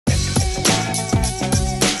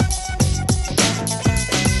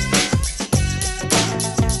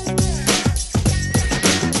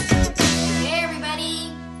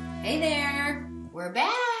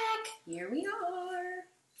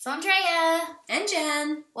So Andrea. And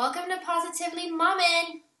Jen. Welcome to Positively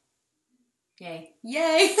Mommin'. Yay.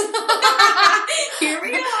 Yay. Here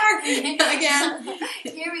we are. Again.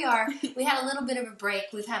 Here we are. We had a little bit of a break.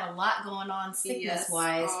 We've had a lot going on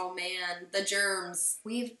sickness-wise. Oh, man. The germs.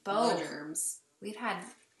 We've had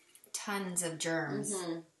tons of germs.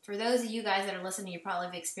 Mm-hmm. For those of you guys that are listening, you probably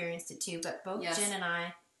have experienced it too, but both Jen and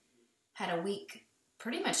I had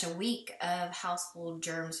pretty much a week of household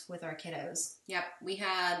germs with our kiddos. Yep. We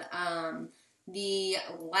had the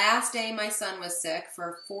last day my son was sick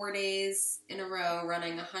for 4 days in a row,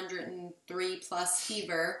 running 103 plus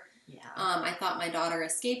fever. Yeah. I thought my daughter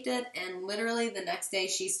escaped it, and literally the next day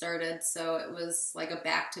she started, so it was like a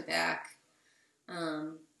back-to-back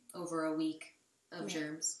over a week of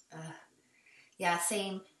germs. Yeah,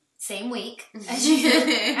 same week.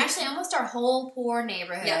 Actually, almost our whole poor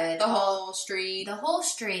neighborhood. Yeah, the whole street. The whole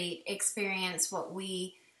street experienced what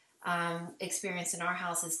we experienced in our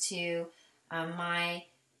houses too. My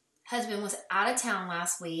husband was out of town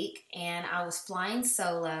last week, and I was flying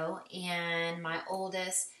solo, and my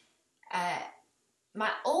oldest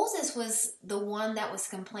was the one that was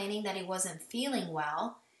complaining that he wasn't feeling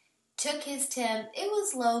well. Took his temp. It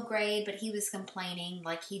was low grade, but he was complaining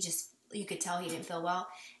like you could tell he didn't feel well.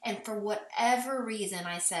 And for whatever reason,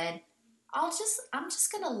 I said, I'm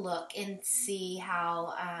just going to look and see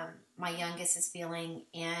how my youngest is feeling.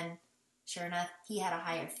 And sure enough, he had a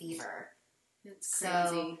higher fever. It's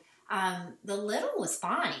crazy. So the little was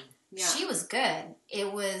fine. Yeah. She was good.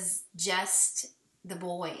 It was just the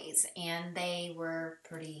boys, and they were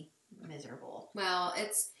pretty miserable. Well,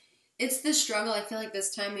 it's the struggle. I feel like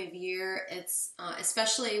this time of year, it's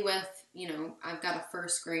especially with, I've got a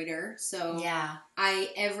first grader. So yeah.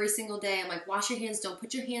 Every single day, I'm like, wash your hands. Don't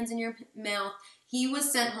put your hands in your mouth. He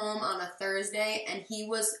was sent home on a Thursday, and he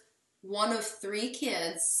was one of 3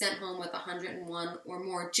 kids sent home with 101 or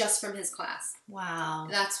more just from his class. Wow.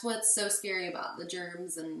 That's what's so scary about the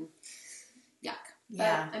germs and yuck.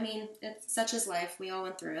 Yeah. But, it's such as life. We all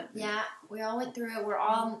went through it. Yeah, we all went through it. We're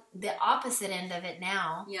all the opposite end of it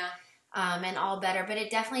now. Yeah. And all better. But it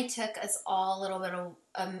definitely took us all a little bit of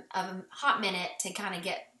a hot minute to kind of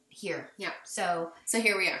get here. Yeah. So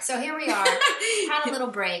here we are. Had a little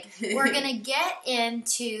break. We're going to get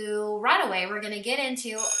into, right away, our Take 5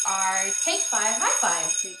 High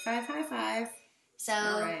Five. Take 5 High Five. So,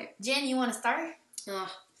 right. Jen, you want to start?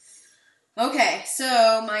 Okay,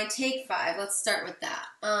 so my Take 5, let's start with that.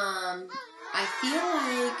 I feel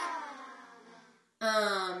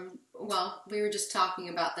like, well, we were just talking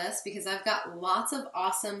about this because I've got lots of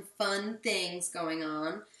awesome, fun things going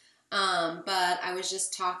on. But I was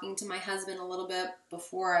just talking to my husband a little bit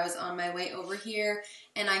before I was on my way over here,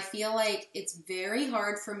 and I feel like it's very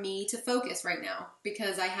hard for me to focus right now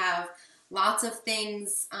because I have lots of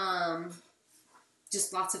things,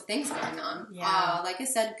 just lots of things going on. Yeah. Like I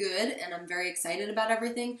said, good, and I'm very excited about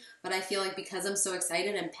everything, but I feel like because I'm so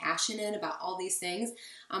excited and passionate about all these things,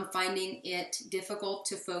 I'm finding it difficult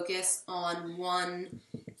to focus on one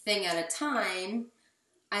thing at a time.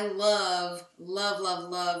 I love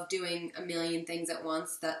doing a million things at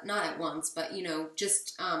once. Not at once, but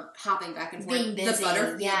just hopping back and forth. Being busy,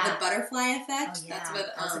 the butterfly effect. Oh, yeah. That's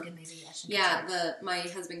what. That was a good movie. My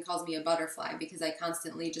husband calls me a butterfly because I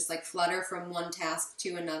constantly just flutter from one task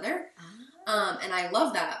to another. And I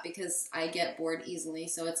love that because I get bored easily.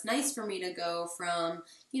 So it's nice for me to go from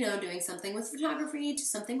doing something with photography to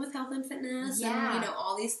something with health and fitness, and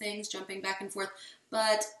all these things, jumping back and forth,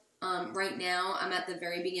 but. Right now, I'm at the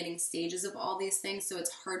very beginning stages of all these things, so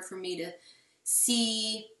it's hard for me to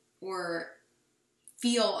see or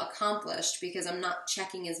feel accomplished because I'm not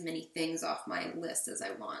checking as many things off my list as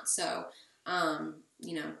I want. So, I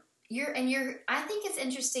think it's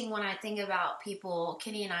interesting when I think about people.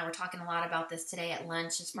 Kenny and I were talking a lot about this today at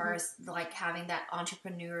lunch as far as having that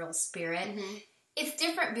entrepreneurial spirit. Mm-hmm. It's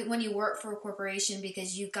different when you work for a corporation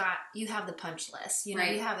because you have the punch list.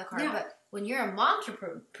 Right. You have the card, but when you're a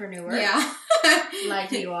momtrepreneur,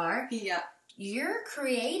 like you are, you're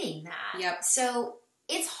creating that. Yep. So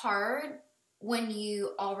it's hard when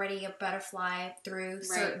you already a butterfly through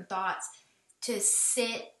certain thoughts to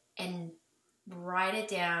sit and write it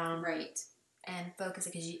down, and focus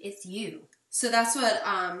it because it's you. So that's what,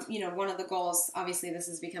 one of the goals, obviously this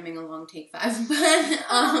is becoming a long Take 5,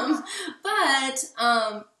 but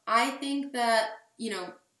I think that,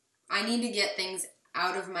 I need to get things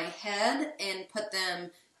out of my head and put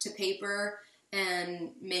them to paper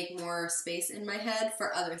and make more space in my head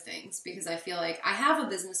for other things because I feel like I have a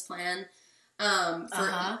business plan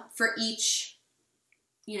for each,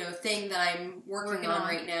 thing that I'm working on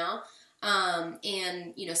right now.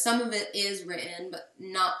 And, you know, some of it is written, but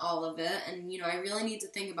not all of it. And, you know, I really need to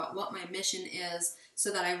think about what my mission is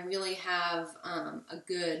so that I really have a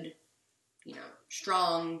good, you know,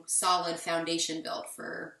 strong, solid foundation built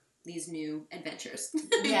for these new adventures.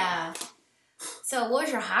 Yeah. So what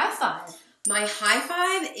was your high five? My high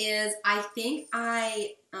five is, I think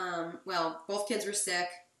well, both kids were sick,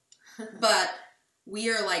 but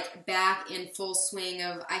we are, like, back in full swing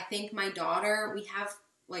of, I think my daughter, we have,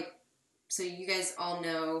 like, so you guys all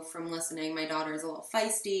know from listening, my daughter is a little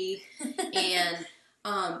feisty, and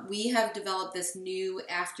we have developed this new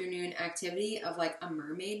afternoon activity of, like, a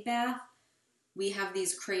mermaid bath. We have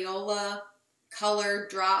these Crayola color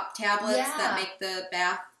drop tablets that make the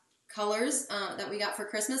bath colors that we got for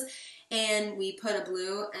Christmas, and we put a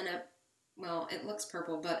blue and well, it looks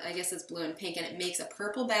purple, but I guess it's blue and pink, and it makes a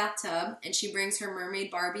purple bathtub, and she brings her mermaid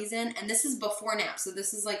Barbies in, and this is before nap, so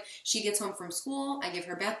this is like, she gets home from school, I give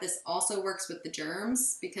her bath. This also works with the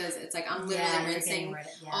germs, because it's like, I'm literally rinsing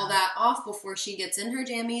all that off before she gets in her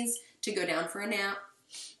jammies to go down for a nap,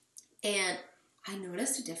 and I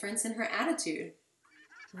noticed a difference in her attitude.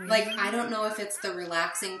 Really? Like, I don't know if it's the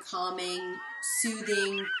relaxing, calming,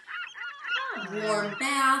 soothing, warm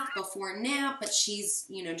bath before nap, but she's,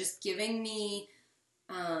 you know, just giving me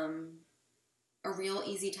a real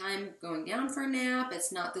easy time going down for a nap.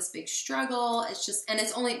 It's not this big struggle. It's just, and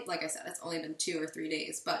it's only, like I said, it's only been 2 or 3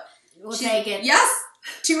 days, but we'll take it. Yes!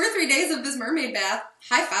 2 or 3 days of this mermaid bath.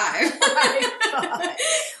 High five.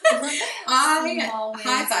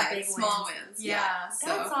 High five. Small wins. Yeah. So,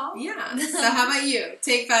 that's all. Yeah. So how about you?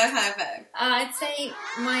 Take 5, high five. I'd say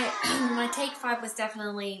my take 5 was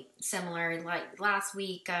definitely similar. Like last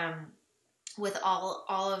week, with all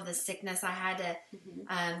of the sickness, I had to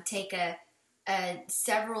take a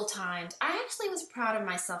several times. I actually was proud of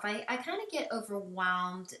myself. I kind of get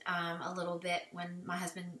overwhelmed a little bit when my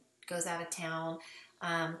husband goes out of town,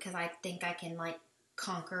 because I think I can, like,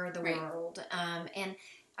 conquer the world. And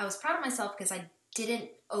I was proud of myself because I didn't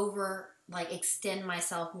extend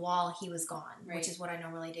myself while he was gone, which is what I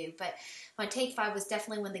normally do. But my take 5 was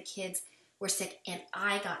definitely when the kids were sick and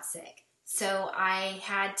I got sick. So I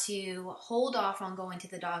had to hold off on going to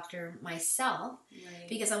the doctor myself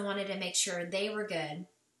because I wanted to make sure they were good.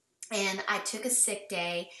 And I took a sick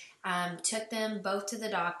day, took them both to the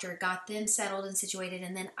doctor, got them settled and situated,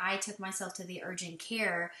 and then I took myself to the urgent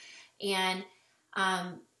care. And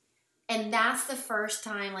that's the first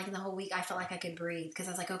time, like, in the whole week, I felt like I could breathe, because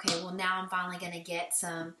I was like, okay, well, now I'm finally going to get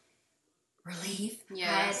some relief.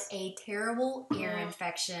 Yes. Had a terrible ear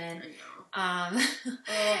infection. I know.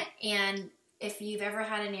 And if you've ever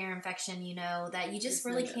had an ear infection, you know that you just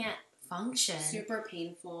really can't function. Super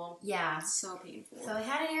painful. Yeah. So painful. So I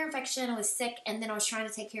had an ear infection, I was sick, and then I was trying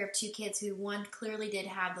to take care of 2 kids who, one clearly did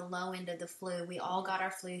have the low end of the flu. We all got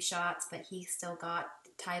our flu shots, but he still got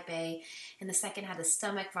type A, and the second had the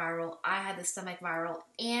stomach viral. I had the stomach viral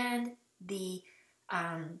and the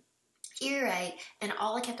earache, and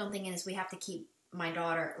all I kept on thinking is we have to keep my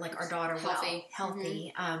daughter, like our daughter,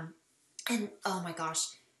 healthy. And oh my gosh,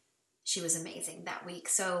 she was amazing that week.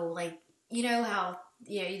 So, like, you know how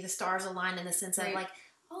the stars align in the sense of, like,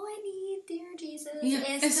 all I need, dear Jesus,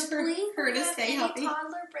 is to please her to stay healthy.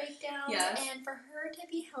 Toddler breakdowns and for her to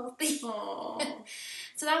be healthy.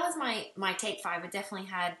 So that was my take 5. It definitely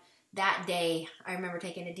had that day. I remember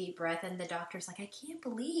taking a deep breath, and the doctor's like, I can't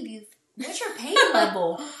believe what's your pain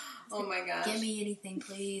level? Oh my gosh. Give me anything,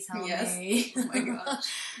 please. Help me. Oh my gosh.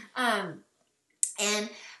 And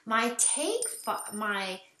my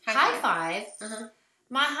high five.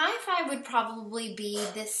 My high five would probably be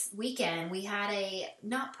this weekend. We had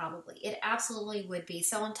it absolutely would be.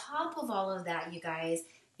 So on top of all of that, you guys,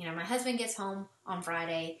 my husband gets home on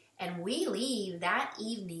Friday, and we leave that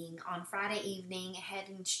evening, on Friday evening,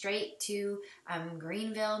 heading straight to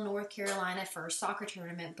Greenville, North Carolina for a soccer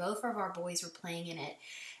tournament. Both of our boys were playing in it.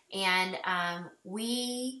 And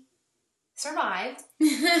we survived.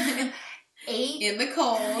 In the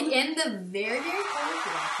cold. In the very, very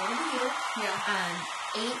cold.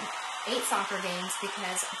 Eight soccer games,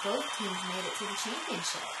 because both teams made it to the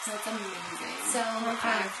championship. That's amazing. So,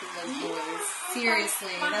 boys.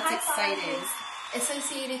 Seriously, that's exciting.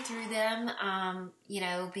 Associated through them,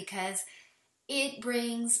 because it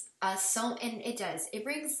brings us it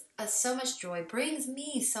brings us so much joy, brings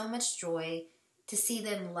me so much joy to see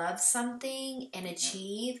them love something and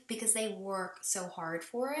achieve, because they work so hard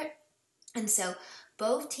for it. And so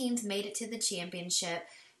both teams made it to the championship,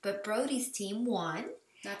 but Brody's team won.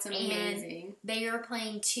 That's amazing. And they are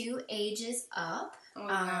playing 2 ages up. Oh,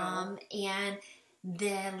 wow. And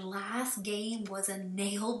the last game was a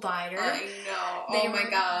nail biter. I know. They my were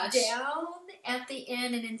gosh. down at the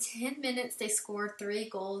end, and in 10 minutes, they scored 3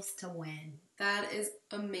 goals to win. That is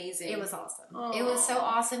amazing. It was awesome. Aww. It was so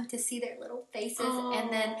awesome to see their little faces. Aww.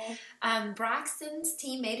 And then Braxton's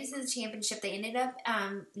team made it to the championship. They ended up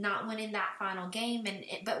not winning that final game,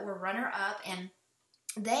 but were runner-up. And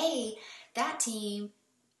that team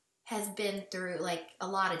has been through, like, a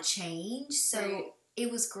lot of change. So right.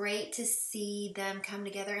 It was great to see them come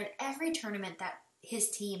together. And every tournament that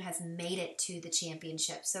his team has made it to the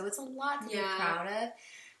championship. So it's a lot to be proud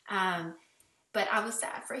of. But I was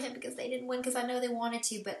sad for him because they didn't win, because I know they wanted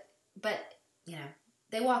to, but you know,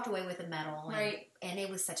 they walked away with a medal, and it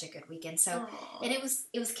was such a good weekend. So, and it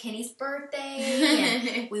was Kenny's birthday,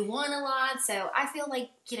 and we won a lot. So I feel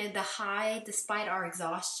like, you know, the high, despite our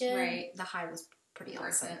exhaustion, the high was pretty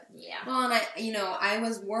awesome. Yeah. Well, and I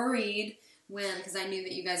was worried because I knew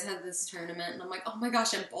that you guys had this tournament, and I'm like, oh my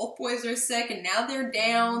gosh, and both boys are sick, and now they're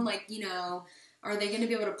down, like, you know. Are they going to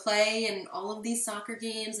be able to play in all of these soccer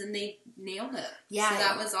games? And they nailed it. Yeah. So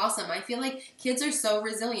that was awesome. I feel like kids are so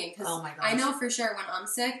resilient. Because I know for sure when I'm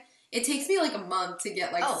sick, it takes me like a month to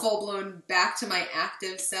get like full-blown back to my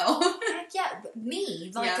active self. Heck yeah.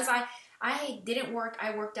 Me. Like, because I didn't work.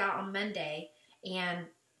 I worked out on Monday and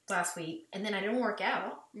last week. And then I didn't work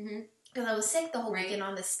out. Mm-hmm. Because I was sick the whole weekend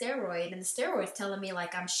on the steroid, and the steroid's telling me,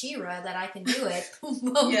 like, I'm She-Ra, that I can do it, but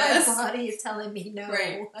my body is telling me no.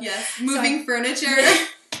 Right, yes. Moving furniture.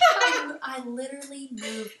 I literally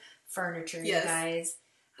moved furniture, you guys.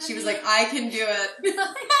 She was like, I can do it.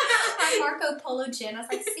 I'm Marco Polo Jen. I was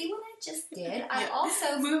like, see what I just did? I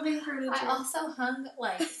also moving furniture. I also hung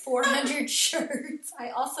like 400 shirts. I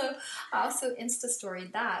also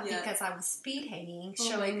Insta-storied that because I was speed hanging,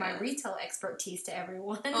 showing my retail expertise to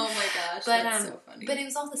everyone. Oh my gosh, that's so funny. But it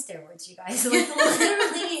was all the steroids, you guys. Like,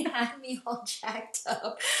 literally had me all jacked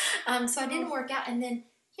up. So I didn't work out, and then,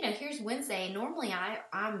 you know, here's Wednesday. Normally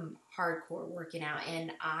I'm hardcore working out,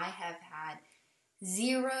 and I have had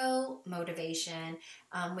zero motivation,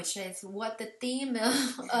 which is what the theme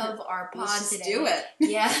of our pod Let's today. Let's do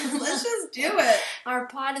it. Yeah. Let's just do it. Our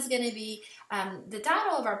pod is going to be, the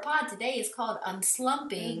title of our pod today is called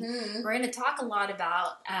Unslumping. Mm-hmm. We're going to talk a lot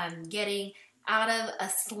about getting out of a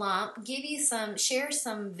slump, share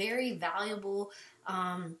some very valuable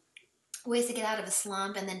ways to get out of a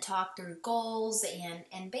slump, and then talk through goals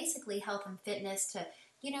and basically health and fitness to,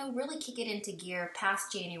 you know, really kick it into gear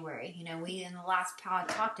past January. You know, we in the last pod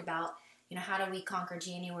talked about, you know, how do we conquer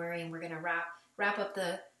January, and we're going to wrap up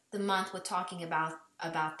the month with talking about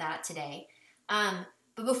that today. But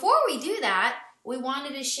before we do that, we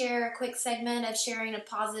wanted to share a quick segment of sharing a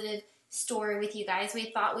positive story with you guys.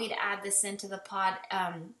 We thought we'd add this into the pod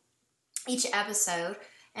each episode.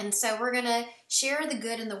 And so we're going to share the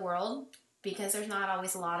good in the world, because there's not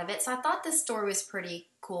always a lot of it. So I thought this story was pretty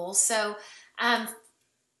cool. So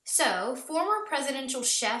former presidential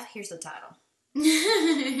chef, here's the title.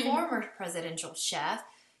 Former presidential chef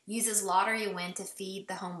uses lottery win to feed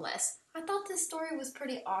the homeless. I thought this story was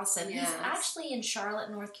pretty awesome. Yes. He's actually in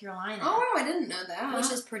Charlotte, North Carolina. Oh, I didn't know that.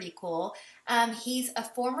 Which is pretty cool. He's a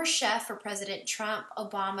former chef for President Trump,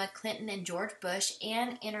 Obama, Clinton, and George Bush,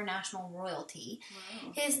 and international royalty.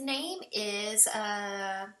 Wow. His name is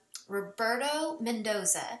Roberto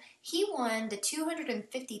Mendoza. He won the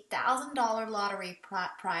 $250,000 lottery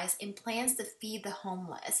prize and plans to feed the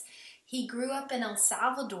homeless. He grew up in El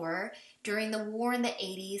Salvador during the war in the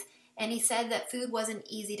 80s, and he said that food wasn't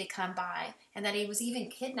easy to come by, and that he was even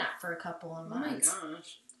kidnapped for a couple of months. Oh my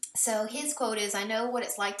gosh. So his quote is, "I know what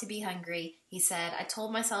it's like to be hungry," he said. "I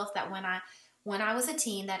told myself that when I was a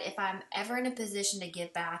teen, that if I'm ever in a position to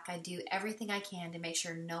give back, I do everything I can to make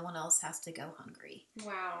sure no one else has to go hungry."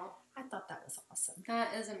 Wow. I thought that was awesome.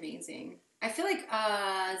 That is amazing. I feel like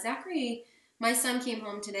Zachary, my son, came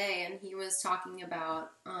home today, and he was talking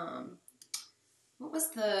about, what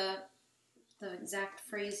was the exact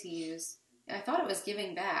phrase he used? I thought it was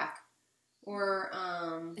giving back. Or,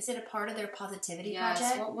 is it a part of their positivity yes,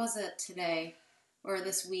 project? What was it today? Or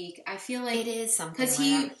this week? I feel like it is something. Because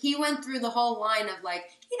he went through the whole line of, like,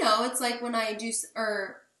 you know, it's like when I do,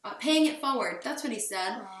 or paying it forward. That's what he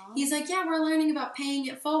said. Aww. He's like, yeah, we're learning about paying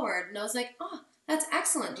it forward. And I was like, oh, that's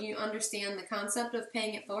excellent. Do you understand the concept of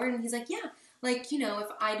paying it forward? And he's like, yeah. Like, you know, if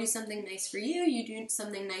I do something nice for you, you do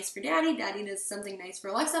something nice for Daddy. Daddy does something nice for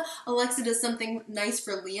Alexa. Alexa does something nice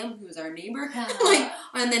for Liam, who's our neighbor. Like,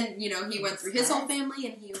 and then, you know, he went through his whole family,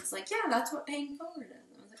 and he was like, yeah, that's what paying forward is.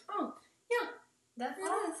 And I was like, oh, yeah. That's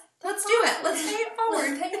awesome. Let's do it. Let's pay it forward.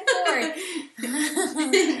 Let's pay it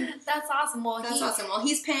forward. That's awesome. Well, that's awesome. Well,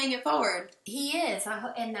 he's paying it forward. He is,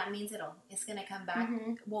 and that means it's going to come back.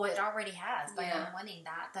 Mm-hmm. Well, it already has by him winning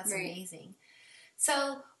that. That's amazing.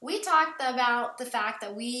 So we talked about the fact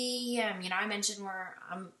that we, I mentioned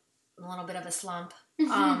I'm a little bit of a slump,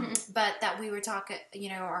 but that we were talking,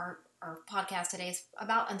 our podcast today is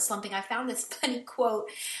about unslumping. I found this funny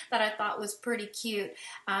quote that I thought was pretty cute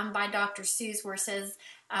by Dr. Seuss, where it says,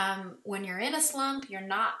 when you're in a slump, you're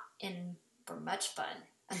not in for much fun.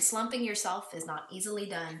 Unslumping yourself is not easily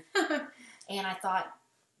done. And I thought,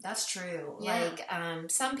 that's true. Yeah.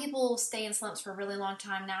 Like, some people stay in slumps for a really long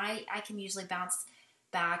time. Now, I can usually bounce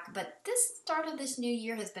back, but this start of this new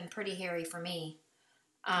year has been pretty hairy for me.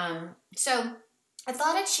 So I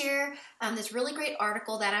thought I'd share this really great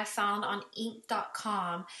article that I found on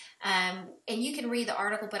Inc.com. And you can read the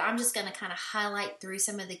article, but I'm just going to kind of highlight through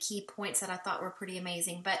some of the key points that I thought were pretty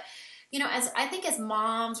amazing. But, as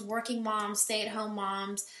moms, working moms, stay-at-home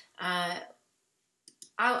moms, I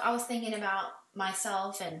was thinking about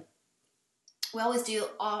myself, and we always do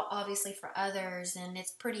obviously for others, and you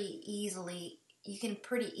can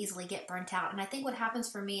pretty easily get burnt out. And I think what happens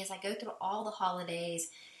for me is I go through all the holidays,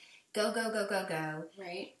 go,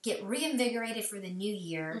 right, get reinvigorated for the new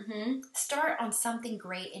year, mm-hmm. start on something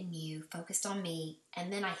great and new, focused on me,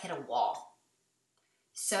 and then I hit a wall.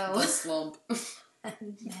 So the slump.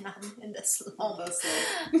 And I'm in the slump.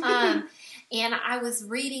 The And I was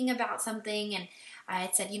reading about something, and I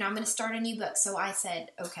had said, I'm going to start a new book. So I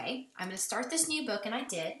said, okay, I'm going to start this new book, and I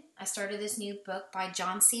did. I started this new book by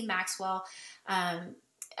John C. Maxwell.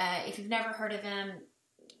 If you've never heard of him,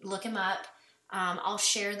 look him up. I'll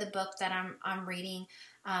share the book that I'm reading.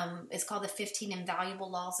 It's called The 15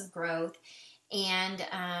 Invaluable Laws of Growth, and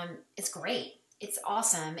it's great. It's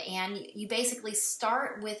awesome. And you basically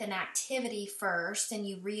start with an activity first, and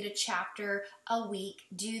you read a chapter a week,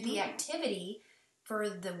 do the activity for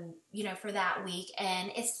for that week.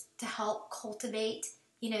 And it's to help cultivate,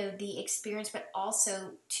 the experience, but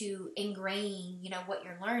also to ingrain, what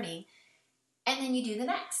you're learning. And then you do the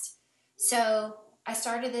next. So I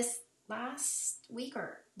started this last week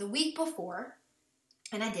or the week before,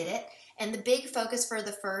 and I did it. And the big focus for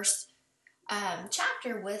the first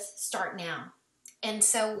chapter was start now. And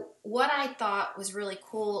so what I thought was really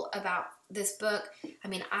cool about this book,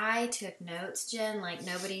 I took notes, Jen, like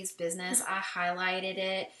nobody's business. I highlighted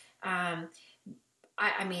it.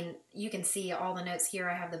 You can see all the notes here.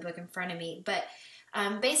 I have the book in front of me. But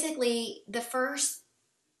basically, the first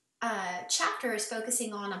chapter is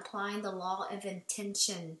focusing on applying the law of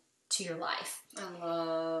intention to your life. I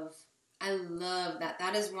love that.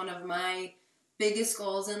 That is one of my biggest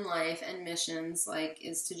goals in life and missions,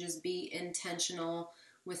 is to just be intentional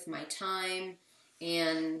with my time.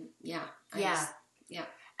 And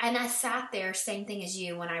And I sat there, same thing as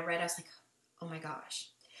you, when I read, I was like, oh my gosh.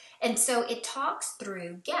 And so it talks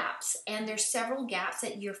through gaps, and there's several gaps.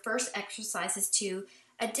 That your first exercise is to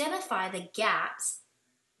identify the gaps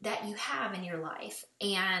that you have in your life.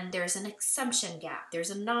 And there's an assumption gap, there's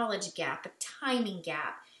a knowledge gap, a timing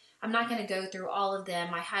gap. I'm not going to go through all of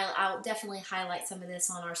them. I'll definitely highlight some of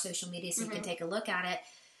this on our social media so you can take a look at it.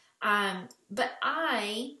 But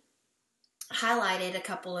I highlighted a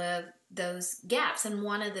couple of those gaps. And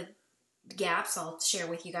one of the gaps I'll share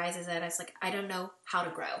with you guys is that it's like, I don't know how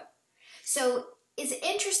to grow. So it's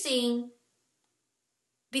interesting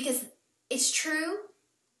because it's true.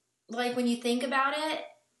 Like when you think about it,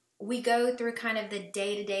 we go through kind of the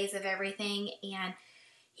day-to-days of everything, and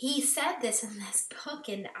he said this in this book,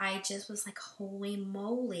 and I just was like, holy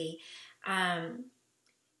moly.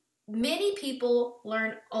 Many people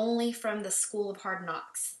learn only from the school of hard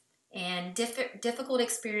knocks, and difficult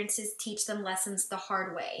experiences teach them lessons the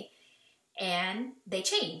hard way. And they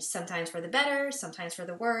change, sometimes for the better, sometimes for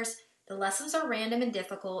the worse. The lessons are random and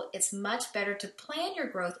difficult. It's much better to plan your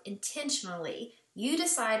growth intentionally. You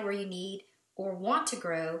decide where you need or want to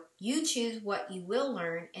grow. You choose what you will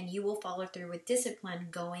learn, and you will follow through with discipline,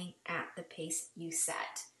 going at the pace you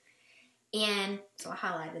set. And so I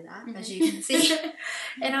highlighted that, as you can see.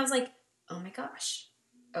 And I was like, oh my gosh.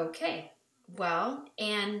 Okay. Well,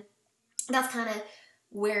 and that's kind of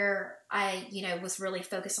where I, was really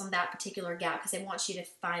focused on that particular gap, because they want you to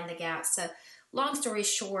find the gaps. So long story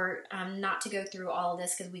short, not to go through all of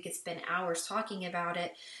this because we could spend hours talking about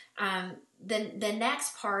it. The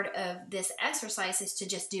next part of this exercise is to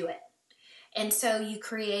just do it. And so you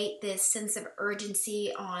create this sense of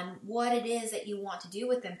urgency on what it is that you want to do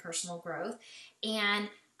within personal growth. And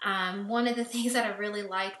one of the things that I really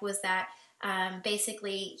liked was that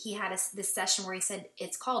basically he had this session where he said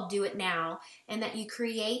it's called Do It Now, and that you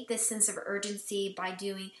create this sense of urgency by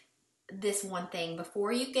doing this one thing.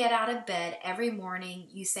 Before you get out of bed every morning,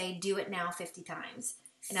 you say do it now 50 times.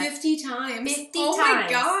 And 50 times? 50 oh times.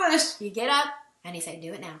 My gosh. You get up and you say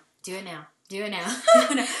do it now. Do it now. Do it now. Do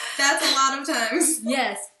it now. That's a lot of times.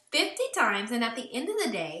 Yes, 50 times. And at the end of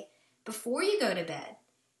the day, before you go to bed,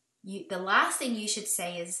 the last thing you should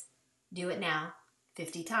say is, do it now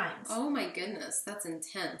 50 times. Oh my goodness, that's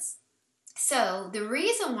intense. So the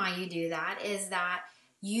reason why you do that is that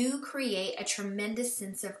you create a tremendous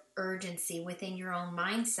sense of urgency within your own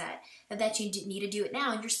mindset that you need to do it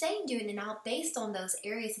now. And you're saying doing it now based on those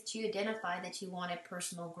areas that you identify that you wanted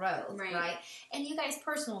personal growth, right? And you guys,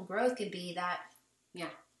 personal growth could be that,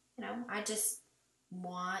 I just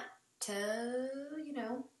want to,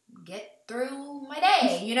 get through my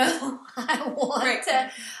day, I want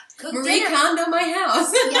to cook Marie dinner. Kondo my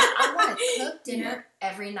house. I want to cook dinner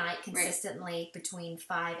every night consistently between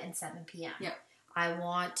 5 and 7 p.m. Yeah. I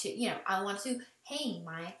want to hang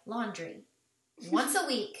my laundry once a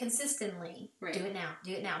week consistently. Right. Do it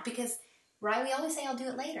now. Because, we always say I'll do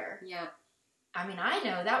it later. Yeah. I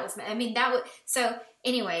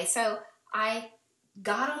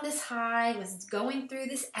got on this high, was going through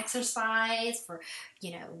this exercise for,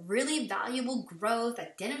 really valuable growth,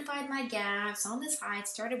 identified my gaps on this high,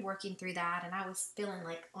 started working through that, and I was feeling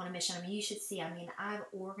like on a mission. You should see, I've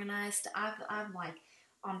organized, I'm like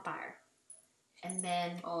on fire. And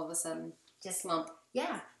then all of a sudden, just slump.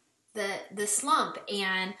 Yeah, the slump,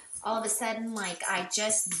 and all of a sudden, I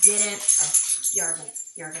just didn't. Oh, you're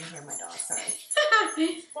gonna hear my dog. Sorry.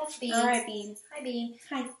 That's Bean. All right, Bean. Hi, Bean.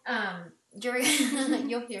 Hi.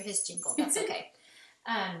 You'll hear his jingle. That's okay.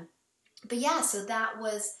 But yeah, so that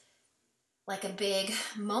was like a big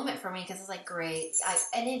moment for me because it's like great. I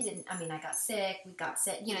got sick. We got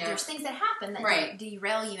sick. There's things that happen that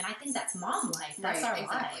derail you, and I think that's mom life. That's our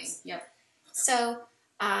lives. Yep. So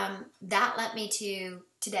that led me to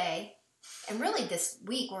today, and really this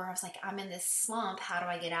week, where I was like, I'm in this slump. How do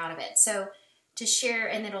I get out of it? So to share,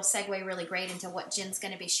 and it'll segue really great into what Jen's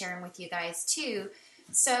going to be sharing with you guys too.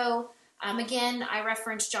 So again, I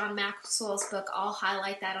referenced John Maxwell's book. I'll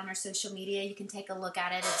highlight that on our social media. You can take a look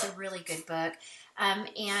at it. It's a really good book.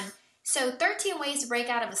 And so 13 ways to break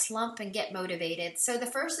out of a slump and get motivated. So the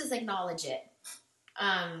first is acknowledge it.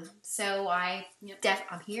 So I'm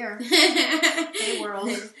here. Hey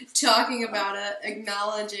world. Talking about it,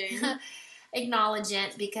 acknowledging. Acknowledge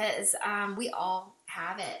it, because we all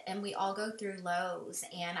have it, and we all go through lows,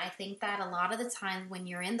 and I think that a lot of the time when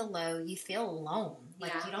you're in the low, you feel alone.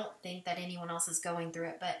 You don't think that anyone else is going through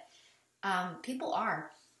it, but people are.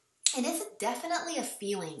 And it's definitely a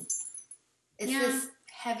feeling. It's this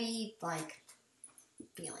heavy,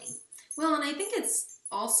 feeling. Well, and I think it's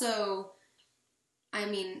also,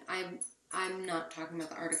 I'm not talking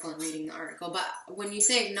about the article and reading the article, but when you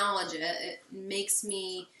say acknowledge it, it makes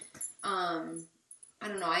me, I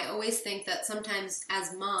don't know, I always think that sometimes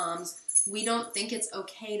as moms, we don't think it's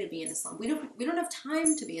okay to be in a slump. We don't have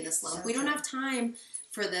time to be in a slump. So we don't have time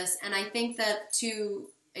for this. And I think that to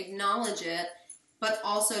acknowledge it, but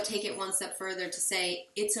also take it one step further to say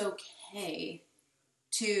it's okay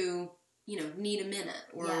to, need a minute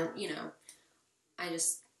or,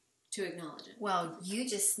 to acknowledge it. Well, you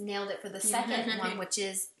just nailed it for the second one, which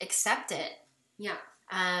is accept it. Yeah.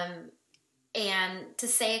 And to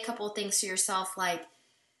say a couple of things to yourself like,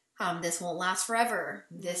 this won't last forever.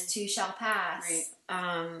 This too shall pass.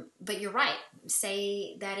 Right. But you're right.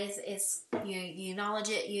 Say that is you acknowledge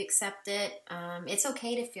it, you accept it. It's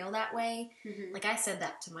okay to feel that way. Mm-hmm. Like I said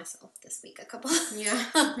that to myself this week a couple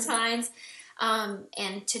of times.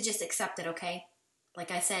 And to just accept it, okay?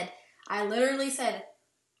 Like I said, I literally said,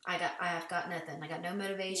 I have got nothing. I got no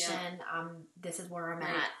motivation. Yeah. This is where I'm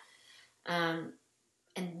at.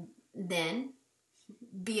 And then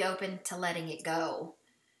be open to letting it go.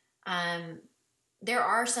 There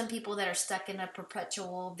are some people that are stuck in a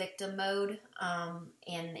perpetual victim mode. And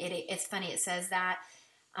it's funny it says that.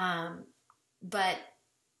 But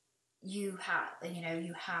you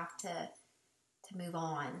have to move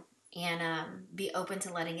on and be open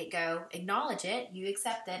to letting it go. Acknowledge it. You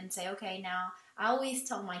accept it and say, okay, now I always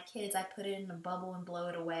tell my kids I put it in a bubble and blow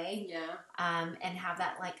it away. Yeah. And have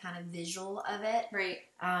that kind of visual of it. Right.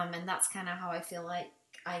 And that's kind of how I feel like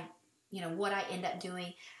what I end up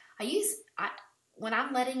doing. When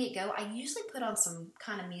I'm letting it go, I usually put on some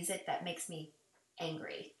kind of music that makes me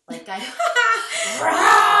angry. Like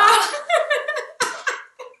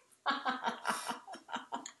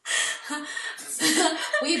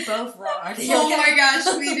we both roared. Oh my gosh,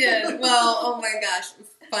 we did. Well, oh my gosh,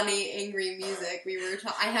 funny, angry music.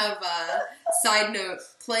 I have a side note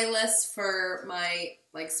playlists for my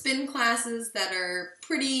spin classes that are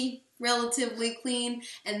pretty relatively clean,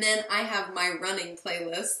 and then I have my running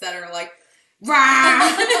playlists that are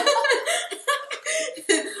rah!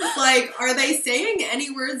 like, are they saying any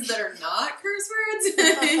words that are not curse words?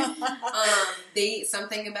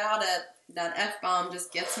 Something about it. That F-bomb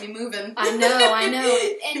just gets me moving. I know.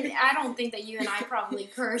 And I don't think that you and I probably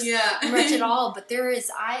curse much at all, but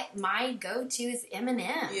my go-to is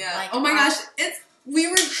Eminem. Yeah. Like, oh my gosh.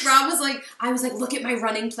 Rob was like, I was like, look at my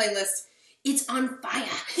running playlist. It's on fire.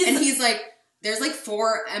 And he's like, there's like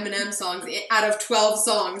 4 Eminem songs out of 12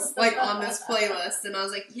 songs like on this playlist. And I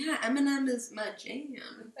was like, yeah, Eminem is my jam.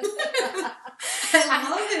 I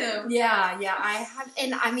love him. Yeah, I have.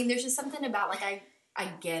 And I mean, there's just something about like, I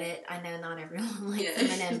get it. I know not everyone likes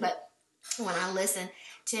Eminem, but when I listen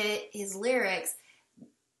to his lyrics,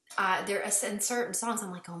 there are in certain songs,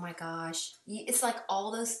 I'm like, oh my gosh. It's like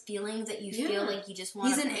all those feelings that you feel like you just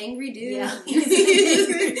want to... He's an angry dude. Yeah.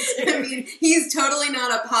 I mean, he's totally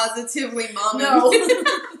not a positively mom. No.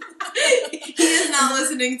 He is not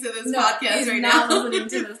listening to this podcast right now. He's not listening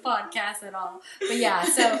to this podcast at all. But yeah,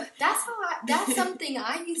 so that's something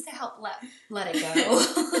I used to help let it go.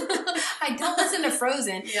 I don't listen to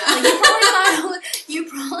Frozen. Yeah. Like, you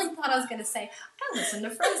probably thought I was going to say, I listen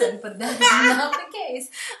to Frozen, but that is not the case.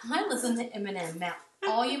 I listen to Eminem. Now,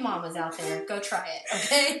 all you mamas out there, go try it,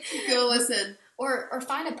 okay? Go listen. Or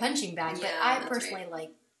find a punching bag, but I personally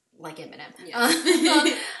like Eminem.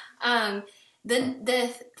 Yeah.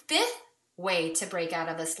 The fifth way to break out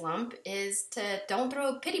of a slump is to don't throw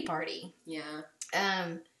a pity party. Yeah.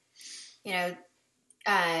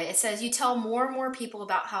 It says you tell more and more people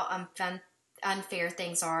about how unfair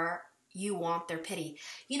things are. You want their pity.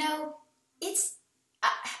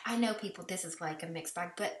 I know people, this is like a mixed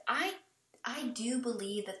bag, but I do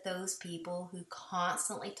believe that those people who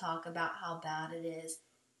constantly talk about how bad it is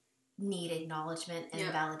need acknowledgement and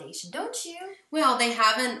validation. Don't you? Well, they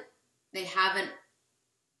haven't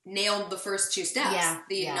nailed the first 2 steps. Yeah.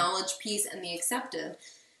 The acknowledged piece and the accepted.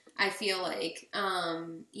 I feel like,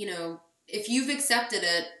 if you've accepted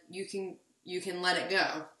it, you can let it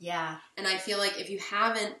go. Yeah. And I feel like if you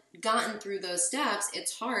haven't gotten through those steps,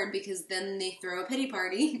 it's hard because then they throw a pity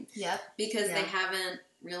party. Yep. Because they haven't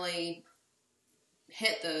really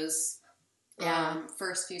hit those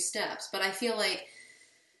first few steps. But I feel like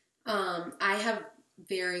I have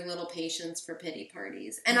very little patience for pity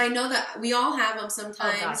parties. And I know that we all have them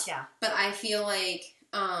sometimes. Oh, gosh, yeah. But I feel like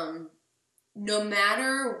no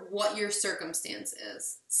matter what your circumstance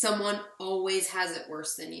is, someone always has it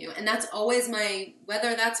worse than you. And that's always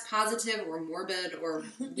whether that's positive or morbid or,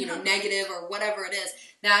 negative or whatever it is,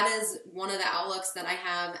 that is one of the outlooks that I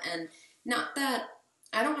have. And not that,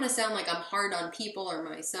 I don't want to sound like I'm hard on people or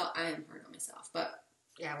myself. I am hard on myself, but...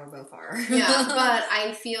 Yeah, we're both hard. Yeah, but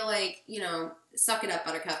I feel like, suck it up,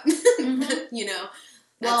 buttercup. That's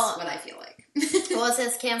what I feel like. Well, it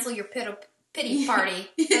says cancel your pity party.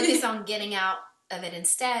 Focus on getting out of it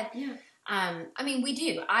instead. Yeah. I mean, we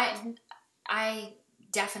do. I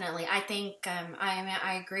definitely. I think.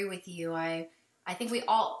 I agree with you. I think we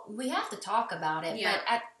have to talk about it.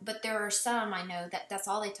 Yeah. But there are some I know that's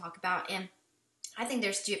all they talk about, and I think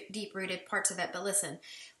there's deep rooted parts of it. But listen,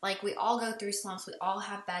 like we all go through slumps. We all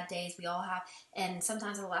have bad days. We all have, and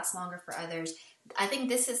sometimes it'll last longer for others. I think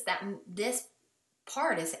this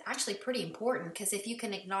part is actually pretty important because if you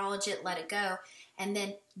can acknowledge it, let it go, and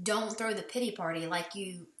then don't throw the pity party, like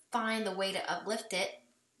you find the way to uplift it,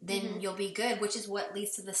 then you'll be good, which is what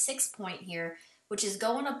leads to the 6th point here, which is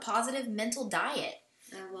go on a positive mental diet.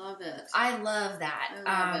 I love it. I love that.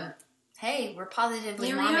 I love it. Hey, we're positively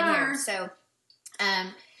Here momming we are. here. So,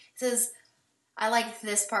 it says, I like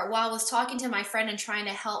this part. While I was talking to my friend and trying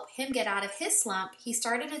to help him get out of his slump, he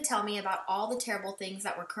started to tell me about all the terrible things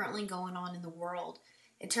that were currently going on in the world.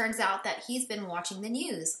 It turns out that he's been watching the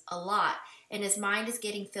news a lot, and his mind is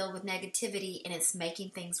getting filled with negativity, and it's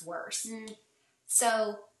making things worse.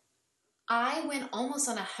 So I went almost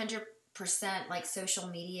on 100% like social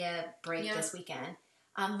media break this weekend.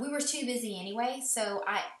 We were too busy anyway, so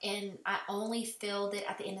I only filled it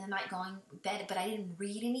at the end of the night going to bed, but I didn't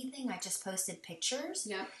read anything. I just posted pictures.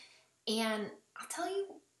 Yeah. And I'll tell you,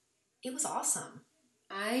 it was awesome.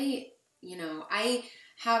 I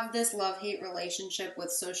have this love-hate relationship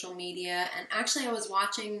with social media, and actually I was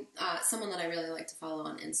watching someone that I really like to follow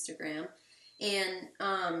on Instagram,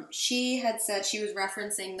 and she had said, she was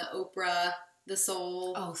referencing the Oprah, the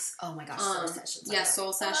Soul. Oh my gosh, Soul Sessions. Yeah,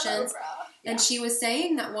 Soul Sessions. And she was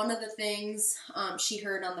saying that one of the things she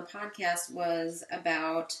heard on the podcast was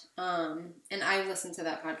about, and I listened to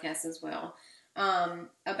that podcast as well,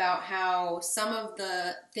 about how some of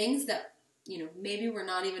the things that maybe we're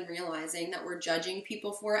not even realizing that we're judging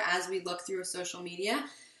people for as we look through social media,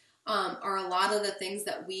 are a lot of the things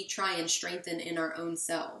that we try and strengthen in our own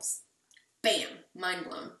selves. Bam! Mind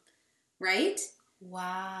blown. Right?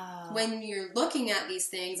 Wow. When you're looking at these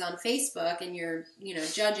things on Facebook and you're,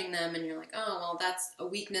 judging them and you're like, oh, well, that's a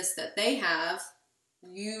weakness that they have,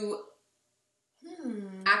 you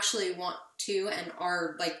actually want to and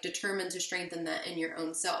are like determined to strengthen that in your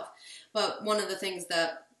own self. But one of the things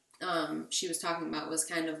that she was talking about was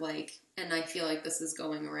kind of like, and I feel like this is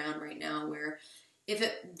going around right now, where if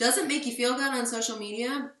it doesn't make you feel good on social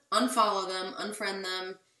media, unfollow them, unfriend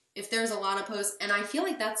them. If there's a lot of posts, and I feel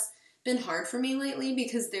like that's been hard for me lately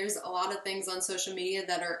because there's a lot of things on social media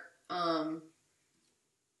that are,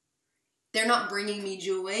 they're not bringing me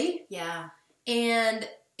joy. Yeah. And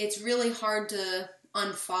it's really hard to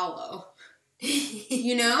unfollow.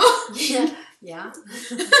 You know? Yeah. Yeah.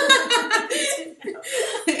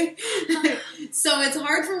 So it's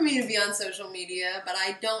hard for me to be on social media, but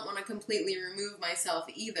I don't want to completely remove myself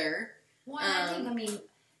either. Well, I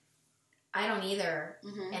don't either.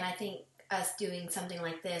 Mm-hmm. And I think us doing something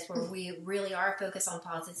like this where we really are focused on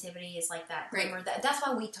positivity is like that glimmer. Right. That's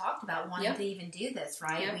why we talked about wanting to even do this,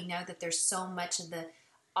 right? Yep. We know that there's so much of the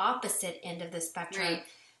opposite end of the spectrum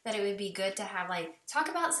that it would be good to have, like, talk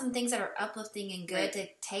about some things that are uplifting and good to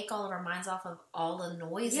take all of our minds off of all the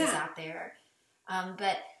noises out there.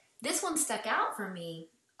 But this one stuck out for me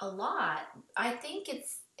a lot. I think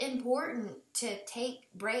it's important to take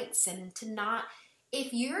breaks and to not,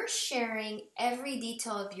 if you're sharing every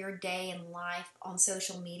detail of your day and life on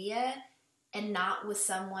social media and not with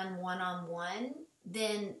someone one-on-one,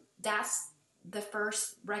 then that's the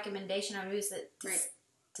first recommendation I would use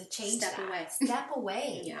to change Step that. away. Step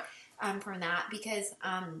away from that, because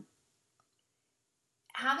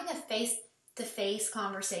having a face-to-face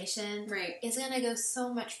conversation is going to go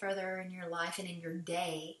so much further in your life and in your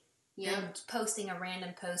day than posting a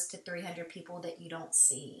random post to 300 people that you don't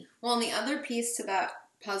see. Well, and the other piece to that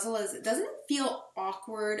puzzle is, it doesn't feel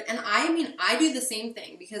awkward. And I do the same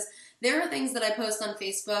thing, because there are things that I post on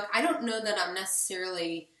Facebook. I don't know that I'm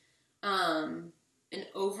necessarily an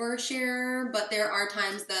oversharer, but there are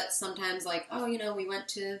times that sometimes, like, oh, we went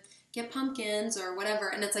to get pumpkins or whatever,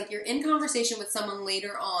 and it's like you're in conversation with someone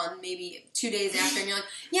later on, maybe 2 days after, and you're like,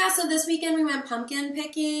 yeah, so this weekend we went pumpkin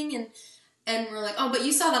picking, and we're like, oh, but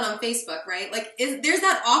you saw that on Facebook, right? Like, there's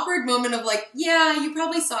that awkward moment of like, yeah, you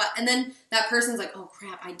probably saw it, and then that person's like, oh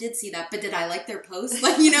crap, I did see that, but did I like their post?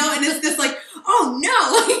 Like, and it's this like, oh no,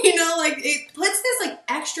 like, it puts this like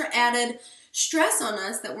extra added stress on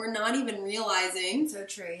us that we're not even realizing. So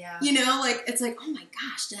true, yeah. Like, it's like, oh my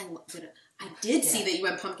gosh, I did see that you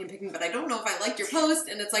went pumpkin picking, but I don't know if I liked your post.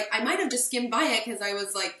 And it's like, I might have just skimmed by it because I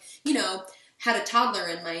was like, had a toddler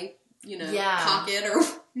in my, pocket or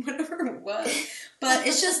whatever it was. But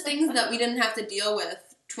it's just things that we didn't have to deal with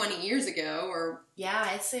 20 years ago or. Yeah,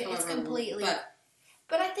 it's completely.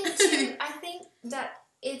 But I think too, that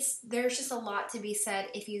there's just a lot to be said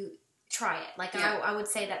if you try it. Like, I would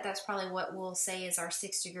say that's probably what we'll say is our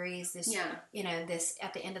 6 degrees, this, this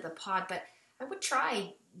at the end of the pod. But I would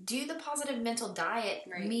do the positive mental diet,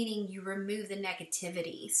 meaning you remove the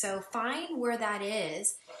negativity. So find where that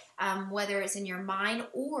is, whether it's in your mind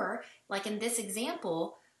or, like in this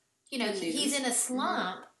example, he's in a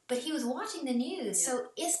slump, but he was watching the news. Yeah. So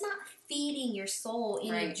it's not feeding your soul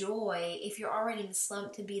any joy if you're already in a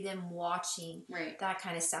slump to be them watching that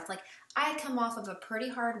kind of stuff. Like, I had come off of a pretty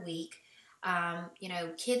hard week.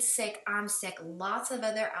 Kids sick, I'm sick, lots of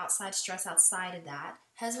other outside stress outside of that.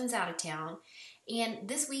 Husband's out of town. And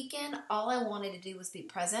this weekend, all I wanted to do was be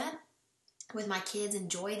present with my kids,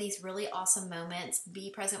 enjoy these really awesome moments,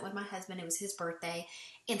 be present with my husband. It was his birthday,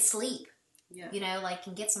 and sleep,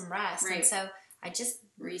 and get some rest. And so I just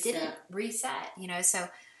didn't reset, so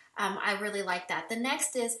I really like that. The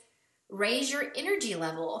next is raise your energy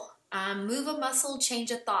level. Move a muscle,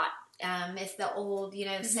 change a thought. It's the old,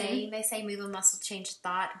 saying. They say move a muscle, change a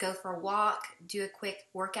thought. Go for a walk, do a quick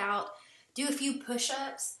workout, do a few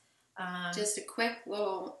push-ups. Just a quick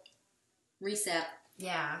little reset.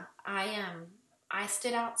 Yeah, I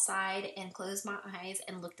stood outside and closed my eyes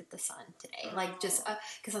and looked at the sun today. Oh. Like, just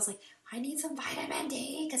because I was like, I need some vitamin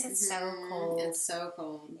D because it's so cold. It's so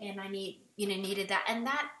cold. And I needed that. And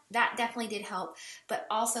that definitely did help. But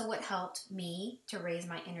also what helped me to raise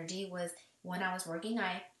my energy was when I was working,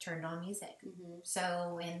 I turned on music. Mm-hmm.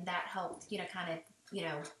 So, and that helped, kind of,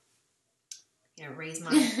 raise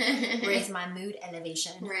my mood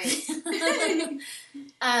elevation. Right.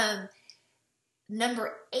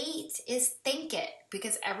 Number 8 is think it,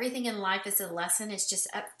 because everything in life is a lesson. It's just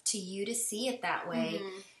up to you to see it that way.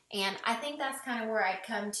 Mm-hmm. And I think that's kind of where I'd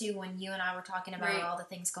come to when you and I were talking about all the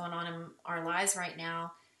things going on in our lives right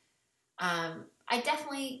now. I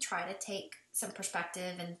definitely try to take some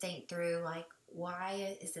perspective and think through, like,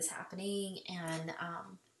 why is this happening? And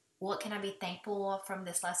what can I be thankful from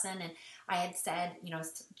this lesson? And I had said,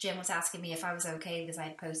 Jim was asking me if I was okay because I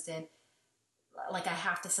had posted, like, I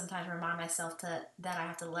have to sometimes remind myself that I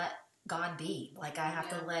have to let God be. Like, I have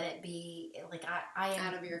to let it be. Like, I am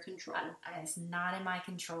out of your control. It's not in my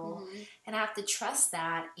control. Mm-hmm. And I have to trust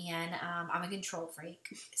that. And I'm a control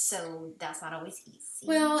freak. So that's not always easy.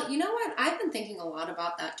 Well, you know what? I've been thinking a lot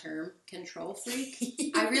about that term, control freak.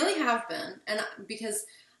 I really have been. And because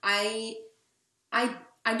I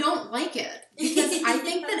don't like it. Because I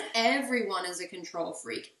think that everyone is a control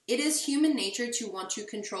freak. It is human nature to want to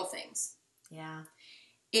control things. Yeah.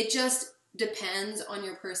 It just depends on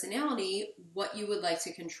your personality what you would like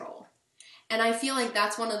to control. And I feel like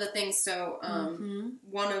that's one of the things. So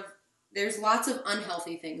there's lots of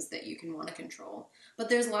unhealthy things that you can want to control, but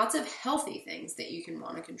there's lots of healthy things that you can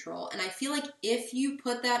want to control. And I feel like if you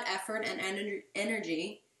put that effort and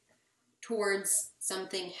energy towards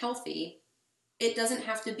something healthy, it doesn't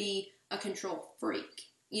have to be a control freak,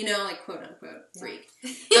 like quote unquote freak.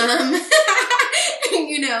 Yeah.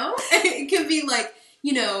 It could be like,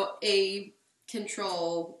 a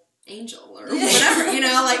control angel or whatever,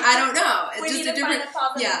 I don't know. It's just a different,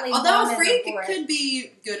 although a freak could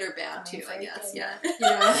be good or bad too, I guess. Yeah.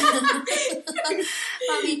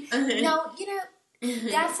 I mean, no,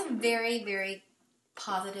 that's a very, very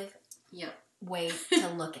positive way to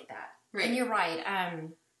look at that. Right. And you're right.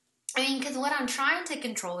 Because what I'm trying to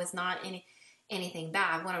control is not anything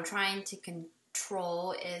bad. What I'm trying to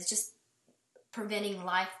control is just preventing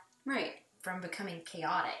life from becoming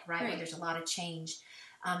chaotic, right? When there's a lot of change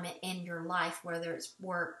in your life, whether it's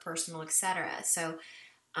work, personal, etc. So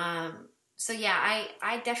I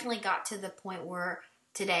definitely got to the point where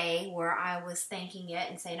I was thinking it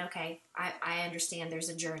and saying, okay, I understand there's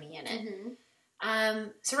a journey in it. Mm-hmm.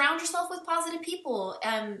 Surround yourself with positive people.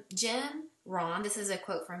 Jim Rohn, this is a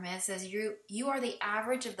quote from him, it says, you are the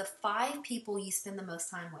average of the 5 people you spend the most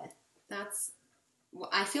time with.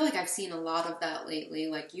 I feel like I've seen a lot of that lately.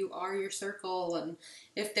 Like, you are your circle, and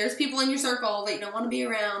if there's people in your circle that you don't want to be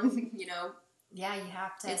around, Yeah, you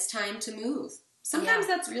have to. It's time to move. Sometimes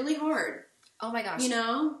that's really hard. Oh my gosh. I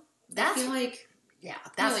feel like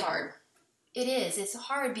that's really hard. It is. It's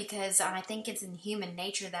hard because I think it's in human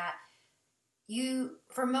nature that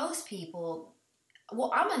for most people,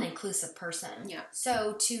 well, I'm an inclusive person. Yeah.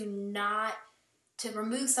 So to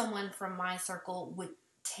remove someone from my circle would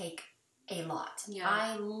take a lot. Yeah.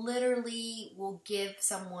 I literally will give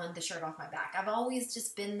someone the shirt off my back. I've always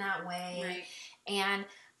just been that way. Right.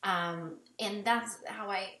 And that's how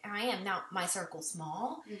I am. Now, my circle's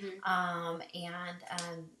small. Mm-hmm.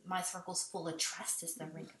 And my circle's full of trust is the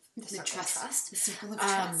ring of the circle of trust. The circle of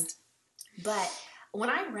trust. But when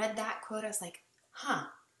I read that quote, I was like, huh.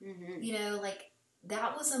 Mm-hmm.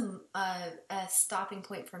 That was a stopping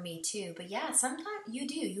point for me too. But yeah, sometimes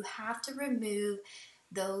you have to remove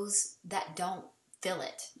those that don't fill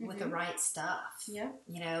it with the right stuff. Yeah.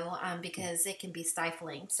 Because it can be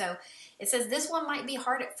stifling. So it says this one might be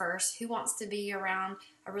hard at first. Who wants to be around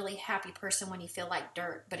a really happy person when you feel like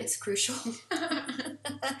dirt? But it's crucial.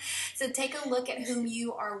 So take a look at whom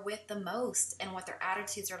you are with the most and what their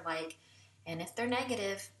attitudes are like. And if they're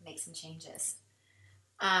negative, make some changes.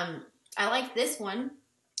 I like this one.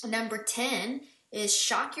 Number 10 is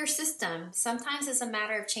shock your system. Sometimes it's a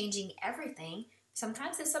matter of changing everything.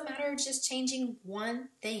 Sometimes it's a matter of just changing one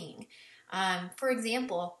thing. For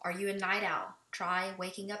example, are you a night owl? Try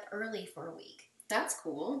waking up early for a week. That's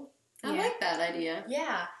cool. I like that idea.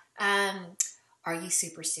 Yeah. Are you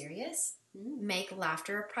super serious? Make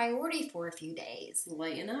laughter a priority for a few days.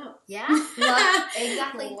 Lighten up. Yeah.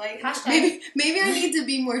 Exactly. Maybe I need to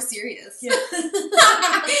be more serious. Yeah.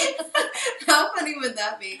 How funny would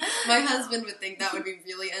that be? My husband would think that would be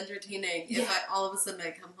really entertaining if all of a sudden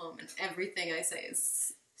I come home and everything I say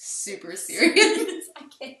is super serious. I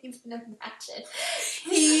can't even imagine.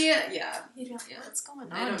 What's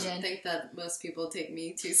going on, I don't Jen? think that most people take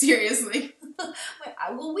me too seriously.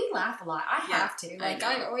 Well, we laugh a lot. I have to.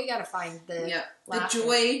 We got to find the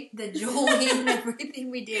joy in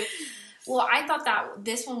everything we do. Well, I thought that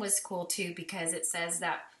this one was cool too because it says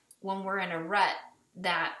that when we're in a rut,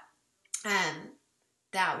 that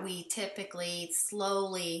we typically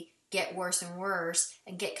slowly get worse and worse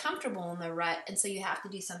and get comfortable in the rut, and so you have to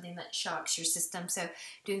do something that shocks your system. So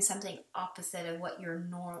doing something opposite of what you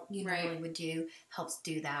normally would do helps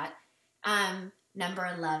do that. Number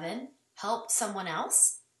 11, help someone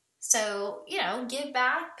else. So, give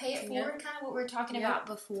back, pay it forward, kind of what we were talking about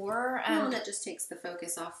before. And that just takes the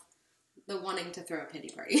focus off the wanting to throw a pity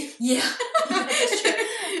party. Yeah. That's true.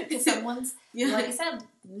 Because someone's, like I said,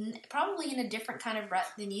 probably in a different kind of rut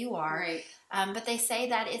than you are. Right. But they say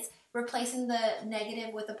that replacing the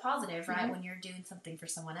negative with a positive, right? Mm-hmm. When you're doing something for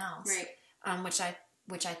someone else. Right.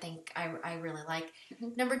 Which I think I really like.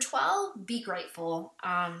 Mm-hmm. Number 12, be grateful.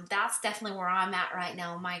 That's definitely where I'm at right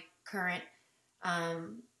now, my current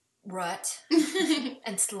rut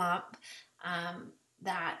and slump.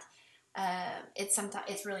 That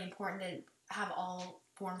it's really important to have all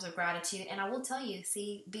forms of gratitude. And I will tell you,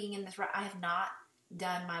 being in this rut, I have not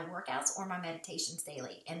done my workouts or my meditations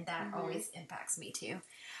daily, and that always impacts me too.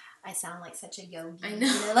 I sound like such a yogi. I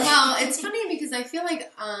know. Well, it's funny because I feel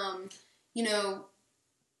like,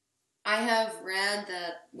 I have read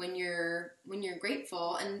that when you're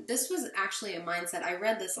grateful, and this was actually a mindset. I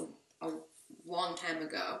read this a long time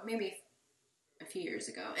ago, maybe a few years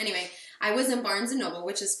ago. Anyway, I was in Barnes & Noble,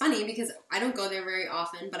 which is funny because I don't go there very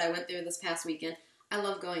often, but I went there this past weekend. I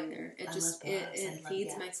love going there. It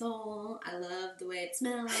feeds my soul. I love the way it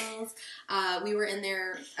smells. We were in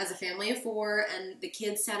there as a family of 4, and the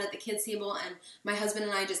kids sat at the kids' table, and my husband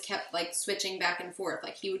and I just kept, like, switching back and forth.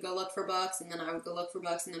 Like, he would go look for books, and then I would go look for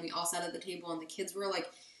books, and then we all sat at the table, and the kids were, like,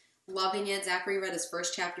 loving it. Zachary read his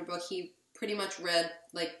first chapter book. He pretty much read,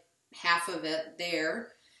 like, half of it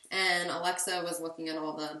there. And Alexa was looking at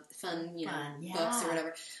all the fun, books or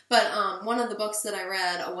whatever. But one of the books that I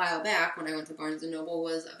read a while back when I went to Barnes & Noble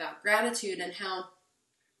was about gratitude and how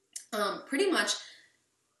pretty much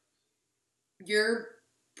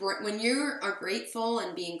when you are grateful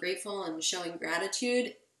and being grateful and showing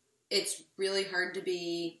gratitude, it's really hard to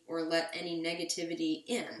be or let any negativity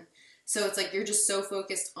in. So it's like you're just so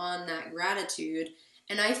focused on that gratitude.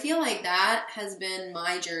 And I feel like that has been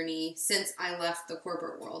my journey since I left the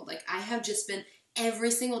corporate world. Like, I have just been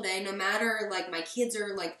every single day, no matter, like, my kids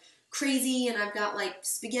are, like, crazy and I've got, like,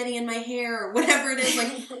 spaghetti in my hair or whatever it is.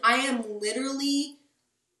 Like, I am literally,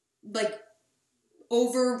 like,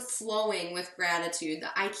 overflowing with gratitude.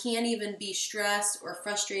 That I can't even be stressed or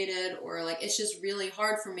frustrated or, like, it's just really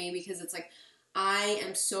hard for me because it's, like, I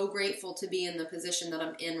am so grateful to be in the position that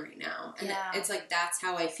I'm in right now. And it's, like, that's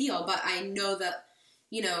how I feel. But I know that,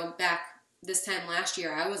 back this time last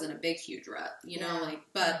year, I was in a big, huge rut,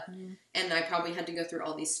 and I probably had to go through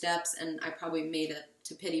all these steps, and I probably made it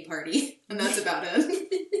to pity party, and that's about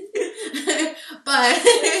it. But,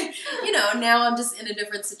 now I'm just in a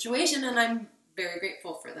different situation, and I'm very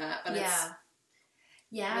grateful for that. But it's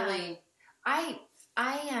really...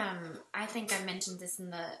 I think I mentioned this in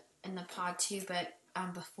the pod too, but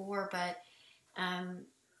before, but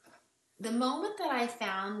the moment that I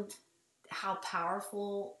found how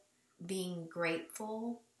powerful being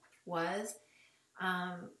grateful was,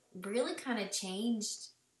 really kind of changed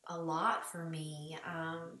a lot for me.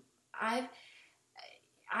 I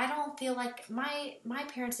don't feel like my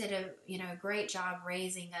parents did a great job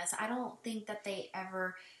raising us. I don't think that they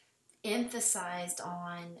ever emphasized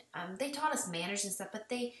on, they taught us manners and stuff, but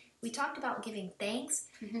we talked about giving thanks.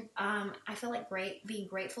 I feel like being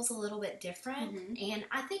grateful is a little bit different, and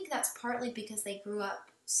I think that's partly because they grew up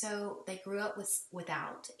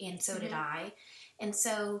without, and so did I, and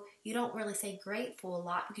so you don't really say grateful a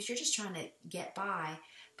lot because you're just trying to get by.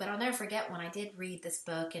 But I'll never forget when I did read this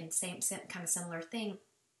book, and same kind of similar thing.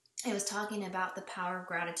 It was talking about the power of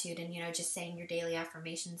gratitude, and just saying your daily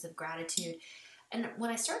affirmations of gratitude. And when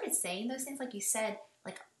I started saying those things, like you said,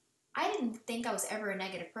 like, I didn't think I was ever a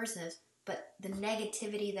negative person, but the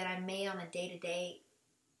negativity that I made on a day-to-day,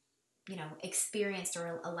 experienced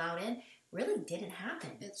or allowed in really didn't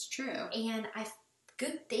happen. It's true. And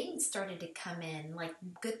good things started to come in, like,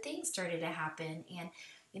 good things started to happen. And,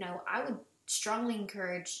 I would strongly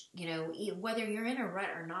encourage, whether you're in a rut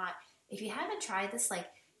or not, if you haven't tried this, like,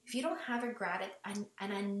 if you don't have a gratitude, and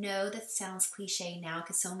I know that sounds cliche now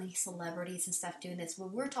because so many celebrities and stuff doing this,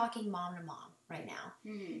 but we're talking mom to mom right now.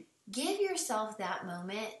 Mm-hmm. Give yourself that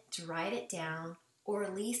moment to write it down, or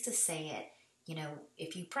at least to say it.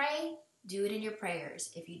 If you pray, do it in your prayers.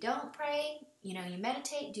 If you don't pray, you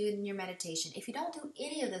meditate, do it in your meditation. If you don't do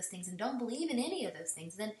any of those things and don't believe in any of those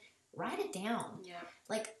things, then write it down. Yeah.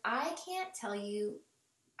 Like, I can't tell you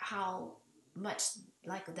how much,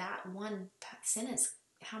 like, that one sentence,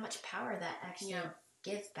 how much power that actually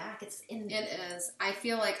gives back. It is. I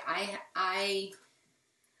feel like I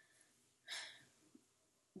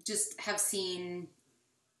just have seen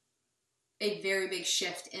a very big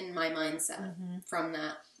shift in my mindset from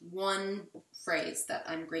that one phrase that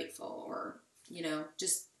I'm grateful, or,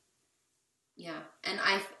 just, yeah. And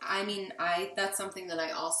I mean, that's something that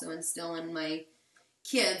I also instill in my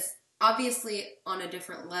kids, obviously on a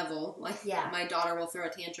different level. Like, my daughter will throw a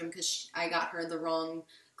tantrum because I got her the wrong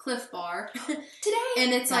Cliff Bar today,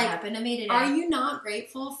 and it's that like, happened to me today. Are you not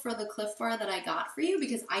grateful for the Cliff Bar that I got for you?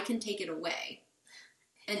 Because I can take it away,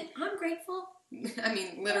 and I'm grateful. I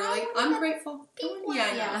mean, literally, I'm grateful.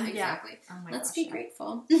 Yeah, I know, exactly. Oh my Let's gosh, be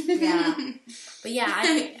grateful. Yeah. But yeah,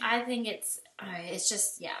 I think it's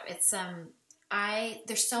just, it's,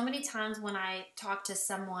 there's so many times when I talk to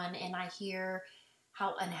someone and I hear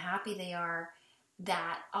how unhappy they are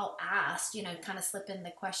that I'll ask, kind of slip in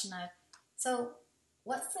the question of, so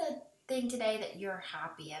what's the thing today that you're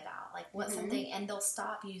happy about? Like, what's something, and they'll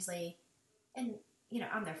stop usually, and,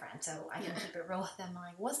 I'm their friend, so I can keep it real with them. I'm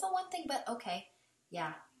like, what's the one thing, but okay,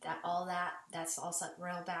 yeah, that's also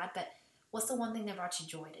real bad, but what's the one thing that brought you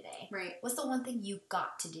joy today? Right. What's the one thing you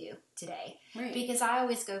got to do today? Right. Because I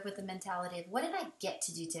always go with the mentality of, what did I get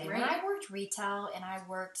to do today? Right. When I worked retail and I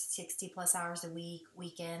worked 60 plus hours a week,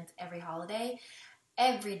 weekend, every holiday,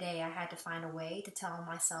 every day I had to find a way to tell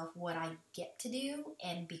myself what I get to do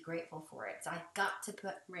and be grateful for it. So I got to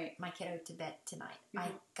put my kiddo to bed tonight. I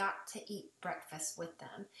got to eat breakfast with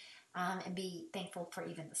them, and be thankful for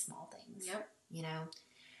even the small things. Yep.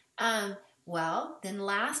 Well, then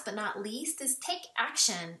last but not least is take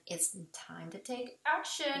action. It's time to take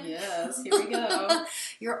action. Yes, here we go.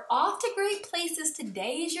 You're off to great places.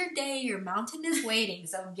 Today is your day. Your mountain is waiting.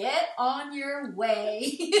 So get on your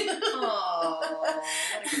way.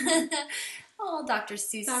 Oh, Dr.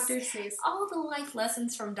 Seuss. Dr. Seuss. All the life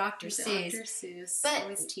lessons from Dr. Seuss. Dr. Seuss. But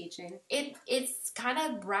always teaching. It's kind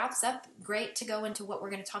of wraps up great to go into what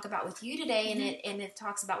we're going to talk about with you today. And it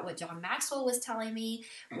talks about what John Maxwell was telling me,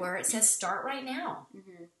 where it says start right now.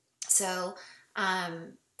 So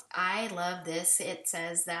I love this. It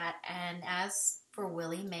says that, and as for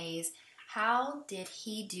Willie Mays, how did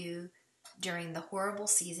he do during the horrible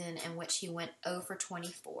season in which he went 0 for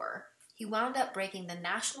 24? He wound up breaking the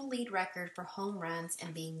national lead record for home runs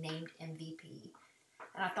and being named MVP.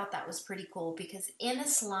 And I thought that was pretty cool because in the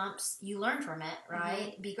slumps, you learn from it,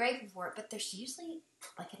 right? Be grateful for it, but there's usually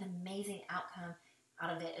like an amazing outcome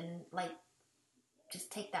out of it. And like,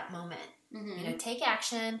 just take that moment, take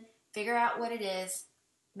action, figure out what it is,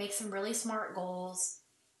 make some really smart goals,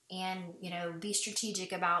 and, be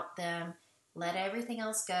strategic about them, let everything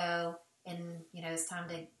else go. And, it's time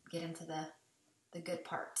to get into the good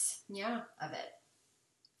parts of it.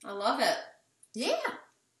 I love it. Yeah.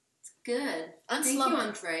 It's good. Unslump. Thank you,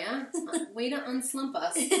 Andrea. Way to unslump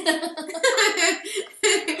us.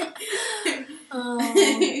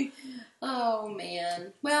 Oh,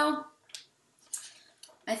 man. Well,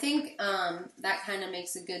 I think that kind of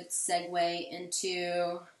makes a good segue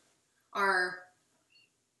into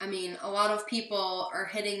a lot of people are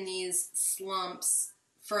hitting these slumps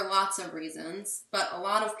for lots of reasons, but a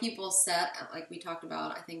lot of people like we talked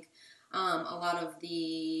about, I think a lot of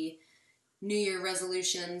the New Year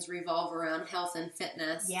resolutions revolve around health and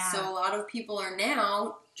fitness. Yeah. So a lot of people are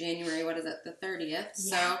now, January, the 30th?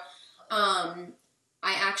 Yeah. So I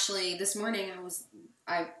actually, this morning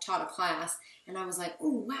I taught a class, and I was like,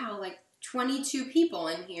 oh, wow, like 22 people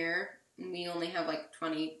in here, and we only have like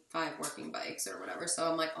 25 working bikes or whatever. So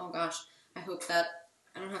I'm like, oh gosh, I hope that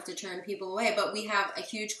I don't have to turn people away. But we have a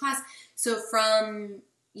huge class. So from,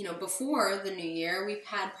 before the new year, we've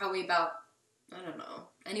had probably about, I don't know,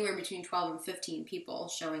 anywhere between 12 and 15 people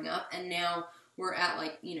showing up. And now we're at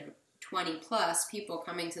 20 plus people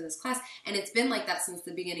coming to this class. And it's been like that since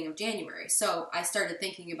the beginning of January. So I started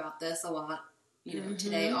thinking about this a lot,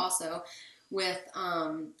 today also. With,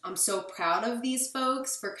 I'm so proud of these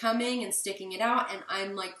folks for coming and sticking it out, and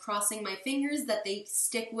I'm like crossing my fingers that they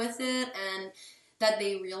stick with it and that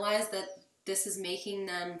they realize that this is making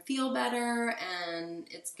them feel better and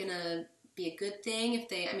it's gonna be a good thing if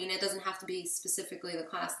they, it doesn't have to be specifically the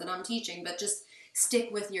class that I'm teaching, but just stick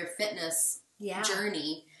with your fitness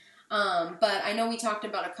journey. But I know we talked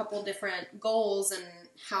about a couple different goals and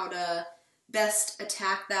how to best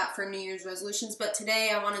attack that for New Year's resolutions, but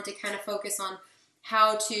today I wanted to kind of focus on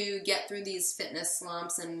how to get through these fitness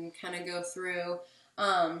slumps and kind of go through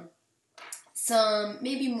some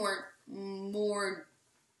maybe more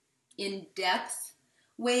in-depth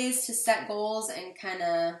ways to set goals and kind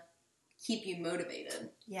of keep you motivated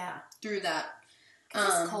through that.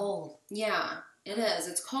 It's cold. Yeah, it is.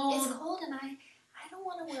 It's cold. It's cold, and I don't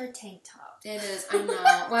want to wear a tank top. It is. I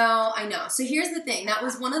know. Well, I know. So here's the thing. That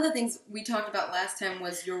was one of the things we talked about last time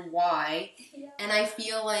was your why. Yeah. And I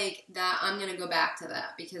feel like that I'm going to go back to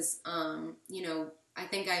that because, I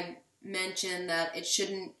think I mentioned that it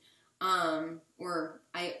shouldn't, or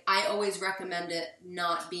I always recommend it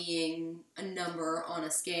not being a number on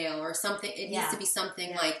a scale or something. It needs to be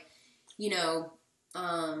something like,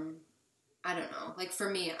 I don't know. Like for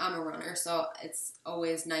me, I'm a runner, so it's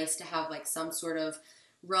always nice to have like some sort of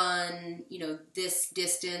run, this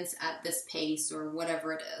distance at this pace or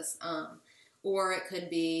whatever it is. Or it could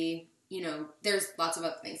be, there's lots of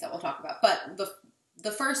other things that we'll talk about. But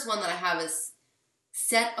the first one that I have is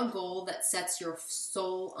set a goal that sets your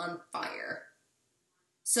soul on fire.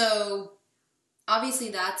 So obviously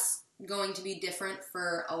that's going to be different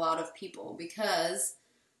for a lot of people, because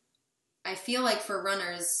I feel like for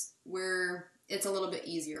runners, it's a little bit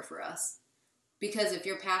easier for us. Because if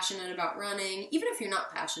you're passionate about running, even if you're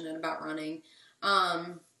not passionate about running,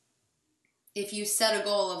 if you set a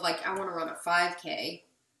goal of like, I want to run a 5K,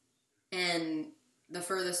 and the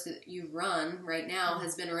furthest that you've run right now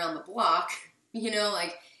has been around the block,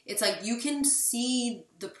 it's like you can see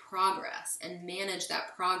the progress and manage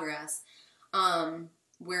that progress.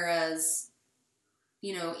 Whereas,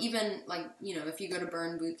 even like, if you go to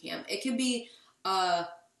Burn Boot Camp, it could be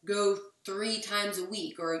go 3 times a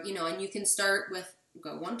week, or, and you can start with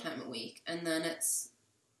go 1 time a week, and then it's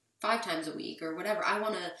 5 times a week or whatever. I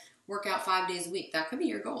want to work out 5 days a week. That could be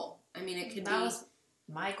your goal. I mean, it could be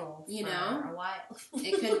my goal for a while.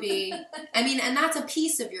 It could be, and that's a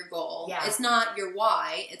piece of your goal. Yeah. It's not your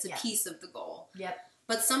why, it's a piece of the goal. Yep.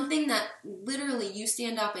 But something that literally you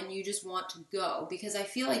stand up and you just want to go, because I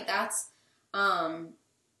feel like that's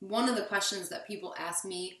one of the questions that people ask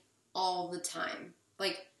me all the time.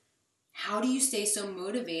 Like, how do you stay so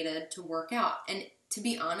motivated to work out? And to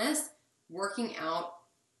be honest, working out,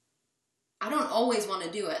 I don't always want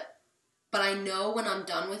to do it, but I know when I'm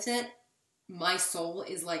done with it, my soul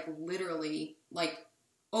is like literally like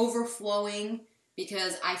overflowing,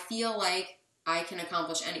 because I feel like I can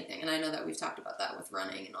accomplish anything. And I know that we've talked about that with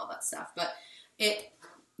running and all that stuff, but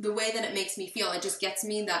the way that it makes me feel, it just gets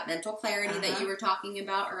me that mental clarity that you were talking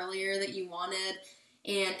about earlier that you wanted.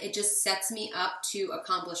 And it just sets me up to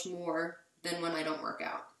accomplish more than when I don't work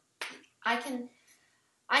out. I can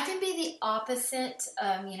be the opposite,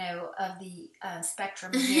 of the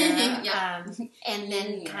spectrum here, and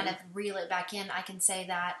then kind of reel it back in. I can say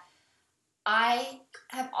that I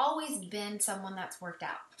have always been someone that's worked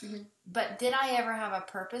out. Mm-hmm. But did I ever have a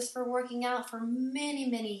purpose for working out? For many,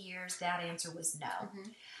 many years, that answer was no.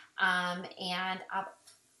 Mm-hmm. And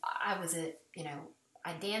I was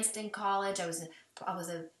I danced in college. I was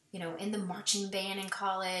in the marching band in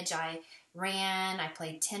college. I ran, I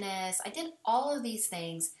played tennis. I did all of these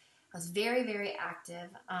things. I was very, very active,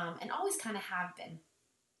 and always kind of have been.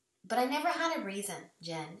 But I never had a reason,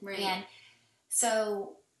 Jen. Right. And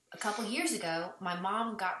so a couple years ago, my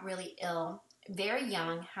mom got really ill, very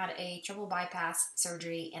young, had a triple bypass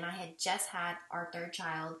surgery, and I had just had our 3rd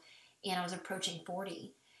child, and I was approaching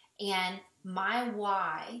 40. And my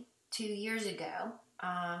why 2 years ago,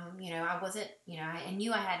 I wasn't, I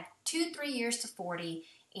knew I had 2-3 years to 40,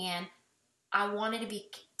 and I wanted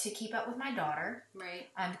to keep up with my daughter, right?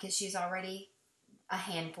 Because she's already a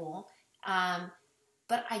handful.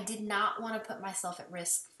 But I did not want to put myself at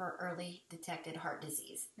risk for early detected heart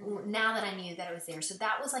disease. Mm-hmm. Now that I knew that it was there, so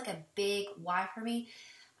that was like a big why for me.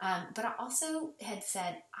 But I also had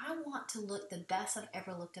said, I want to look the best I've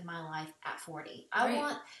ever looked in my life at 40. I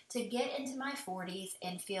want to get into my 40s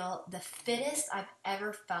and feel the fittest I've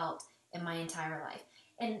ever felt in my entire life.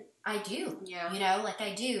 And I do. Yeah.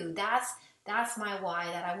 I do. That's my why,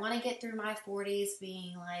 that I want to get through my 40s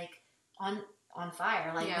being like on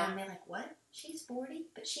fire. Like, I'm like, what? She's 40,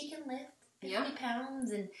 but she can lift 50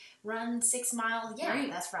 pounds and run 6 miles. Yeah, right.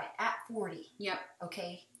 That's right. At 40. Yep.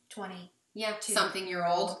 Okay, 20. Yeah,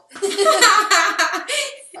 something-year-old. I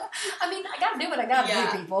gotta do what I gotta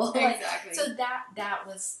do, people. Exactly. So that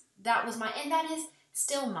was my, and that is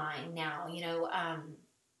still mine now.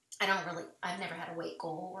 I've never had a weight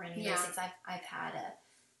goal or any of those things. I've had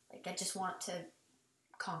I just want to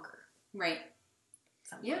conquer. Right.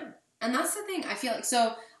 Something. Yeah. And that's the thing. I feel like,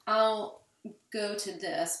 so I'll go to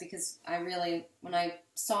this because when I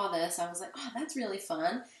saw this, I was like, oh, that's really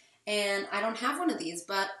fun. And I don't have one of these,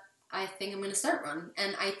 but I think I'm going to start one.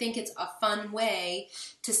 And I think it's a fun way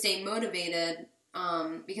to stay motivated,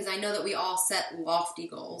 because I know that we all set lofty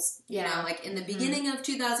goals. Yeah. Like in the beginning of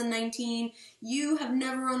 2019, you have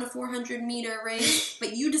never run a 400-meter race,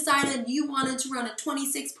 but you decided you wanted to run a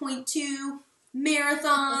 26.2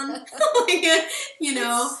 marathon. It's so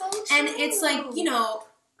true. And it's like,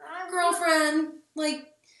 girlfriend,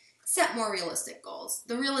 like, set more realistic goals.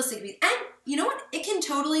 The realistic, and you know what? It can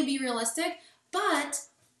totally be realistic, but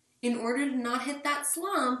in order to not hit that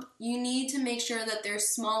slump, you need to make sure that there's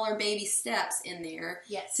smaller baby steps in there.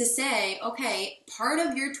 Yes. To say, okay, part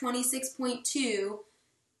of your 26.2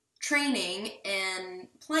 training and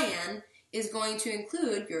plan is going to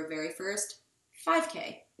include your very first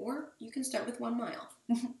 5K, or you can start with 1 mile.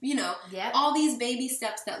 Yep. All these baby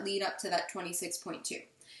steps that lead up to that 26.2.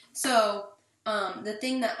 So, the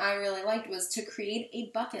thing that I really liked was to create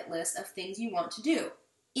a bucket list of things you want to do.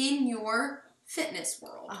 in your fitness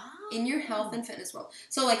world, in your health and fitness world.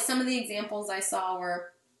 So like some of the examples I saw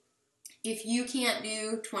were, if you can't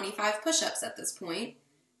do 25 push-ups at this point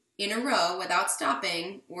in a row without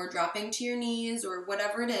stopping or dropping to your knees or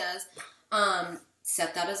whatever it is,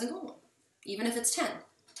 set that as a goal. Even if it's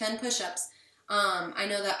 10 push-ups. I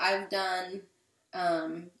know that I've done,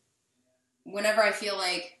 whenever I feel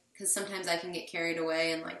like, because sometimes I can get carried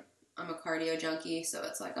away and like, I'm a cardio junkie, so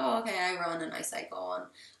it's like, oh, okay, I run and I cycle and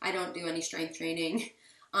I don't do any strength training.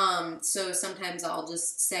 So sometimes I'll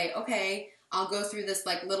just say, okay, I'll go through this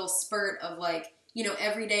like little spurt of like, you know,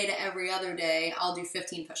 every day to every other day, I'll do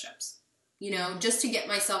 15 push-ups, you know, just to get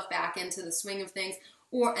myself back into the swing of things.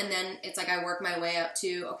 And then it's like I work my way up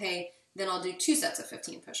to, okay, then I'll do 2 sets of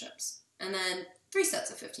 15 push-ups and then 3 sets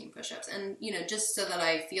of 15 push-ups. And, you know, just so that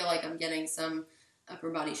I feel like I'm getting some upper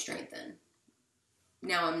body strength in.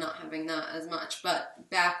 Now I'm not having that as much, but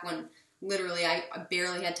back when literally I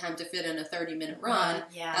barely had time to fit in a 30-minute run,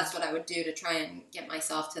 that's what I would do to try and get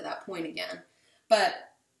myself to that point again. But,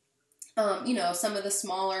 you know, some of the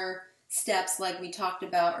smaller steps like we talked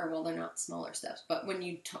about, or well, they're not smaller steps, but when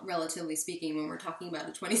you, relatively speaking, when we're talking about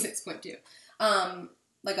a 26.2,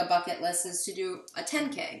 like a bucket list is to do a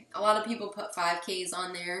 10K. A lot of people put 5Ks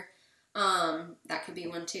on there. That could be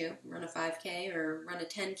one too. Run a 5K or run a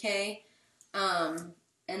 10K.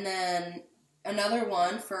 And then another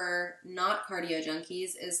one for not cardio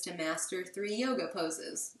junkies is to master 3 yoga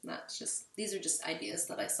poses. These are just ideas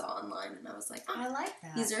that I saw online, and I was like, oh, I like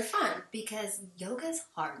that. These are fun. Because yoga's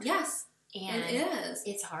hard. Yes, and it is.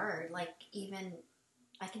 It's hard. Like, even,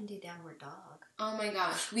 I can do downward dog. Oh my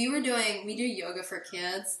gosh. We do yoga for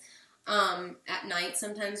kids, at night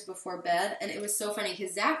sometimes before bed, and it was so funny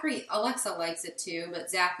because Alexa likes it too, but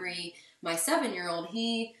Zachary, my 7-year-old,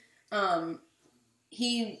 he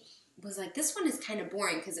was like, this one is kind of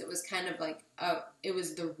boring because it was kind of like, it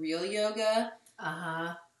was the real yoga.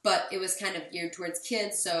 But it was kind of geared towards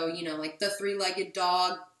kids. So, you know, like the 3-legged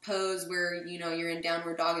dog pose where, you know, you're in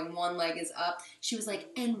downward dog and one leg is up. She was like,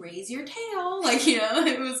 and raise your tail. Like, you know,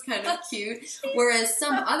 it was kind of cute. Whereas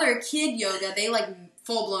some other kid yoga, they like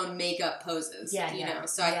full-blown makeup poses. You know,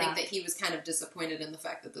 so I think that he was kind of disappointed in the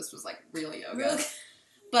fact that this was like real yoga.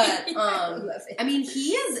 But, I mean,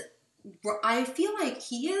 I feel like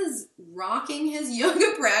he is rocking his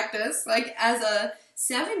yoga practice, like as a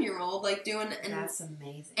 7-year-old, like doing. And that's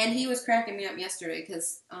amazing. And he was cracking me up yesterday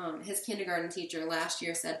because his kindergarten teacher last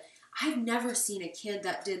year said, I've never seen a kid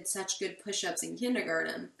that did such good push-ups in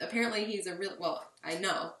kindergarten. Apparently he's I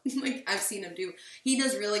know, like I've seen him he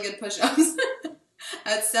does really good push-ups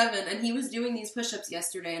at 7, and he was doing these push-ups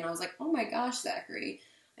yesterday, and I was like, oh my gosh, Zachary.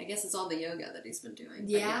 I guess it's all the yoga that he's been doing.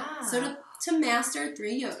 Yeah. So to master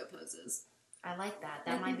 3 yoga poses. I like that.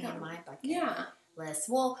 That might be on my bucket list.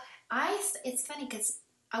 Well, it's funny because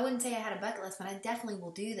I wouldn't say I had a bucket list, but I definitely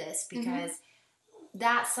will do this because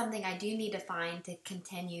that's something I do need to find to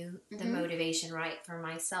continue the motivation, right, for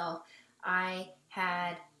myself. I've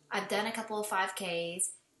done a couple of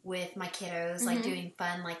 5Ks with my kiddos, like doing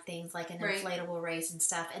fun, like things like an inflatable race and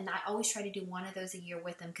stuff. And I always try to do one of those a year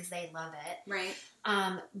with them because they love it. Right.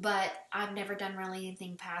 But I've never done really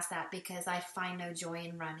anything past that because I find no joy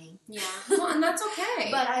in running. Yeah. Well, and that's okay.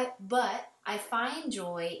 But I find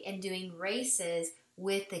joy in doing races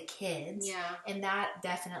with the kids. Yeah. And that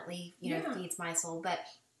definitely, feeds my soul. But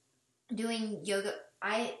doing yoga,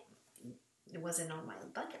 it wasn't on my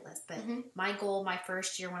bucket list, but my goal my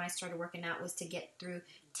first year when I started working out was to get through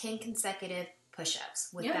 10 consecutive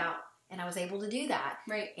push-ups and I was able to do that.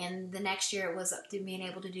 Right. And the next year it was up to being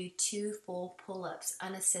able to do 2 full pull-ups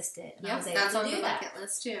unassisted. And I was able that's to on do the bucket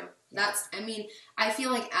list too. Yeah. I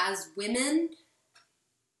feel like as women,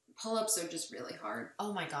 pull-ups are just really hard.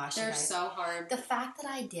 Oh my gosh. They're so hard. The fact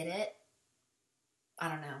that I did it, I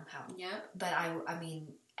don't know how. Yeah. But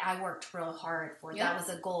I worked real hard for it. That was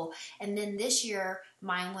a goal. And then this year,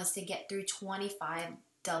 mine was to get through 25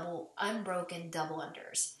 unbroken double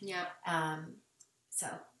unders. Yeah. So.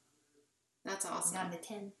 That's awesome. Down to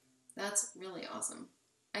 10. That's really awesome.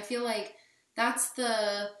 I feel like that's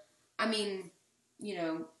what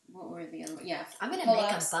were the other, I'm going to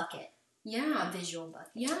make a bucket. Yeah. A visual bucket.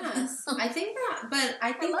 Yes. I think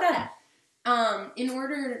that, in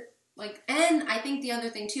order, and I think the other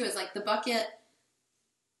thing too is the bucket,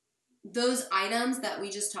 those items that we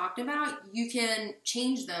just talked about, you can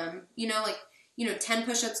change them, 10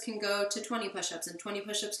 push-ups can go to 20 push-ups and 20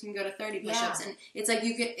 push-ups can go to 30 push-ups. And it's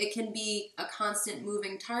it can be a constant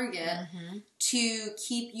moving target to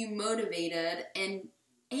keep you motivated. And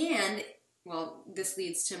well, this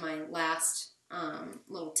leads to my last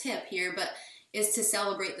little tip here, but is to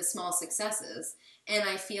celebrate the small successes. And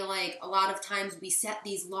I feel like a lot of times we set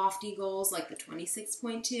these lofty goals like the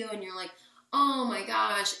 26.2 and you're like, oh my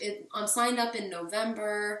gosh, I'm signed up in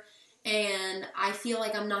November and I feel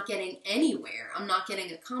like I'm not getting anywhere. I'm not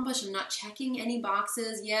getting accomplished. I'm not checking any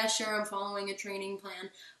boxes. Yeah, sure, I'm following a training plan,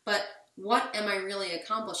 but what am I really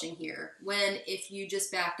accomplishing here? When if you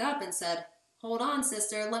just backed up and said, hold on,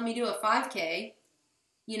 sister, let me do a 5K,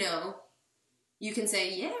 you know, you can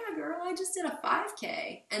say, yeah, girl, I just did a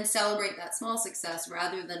 5K and celebrate that small success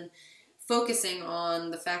rather than focusing on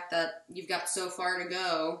the fact that you've got so far to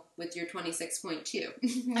go with your 26.2.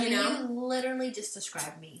 You literally just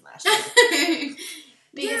described me last year.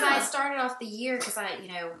 Because I started off the year because I,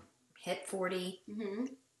 hit 40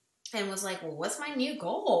 and was like, well, what's my new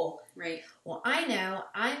goal? Right. Well, I know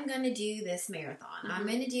I'm going to do this marathon. I'm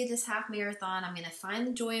going to do this half marathon. I'm going to find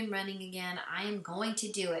the joy in running again. I am going to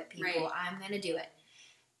do it, people. Right. I'm going to do it.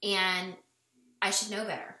 And I should know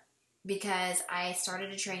better because I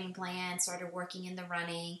started a training plan, started working in the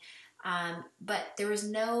running, but there was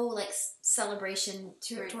no celebration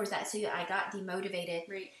towards that. So I got demotivated.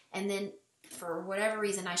 Right. And then for whatever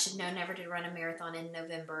reason, I should know never to run a marathon in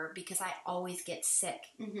November because I always get sick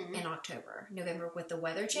in November with the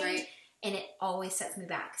weather change. Right. And it always sets me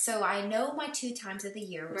back. So I know my 2 times of the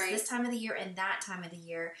year. It's this time of the year and that time of the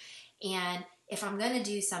year. And if I'm going to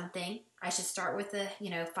do something, I should start with the,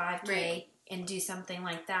 5K and do something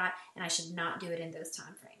like that. And I should not do it in those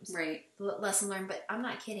time frames. Right. Lesson learned. But I'm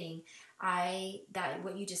not kidding.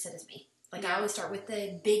 What you just said is me. I always start with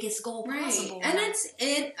the biggest goal possible. And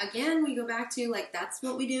again, we go back to, that's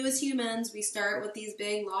what we do as humans. We start with these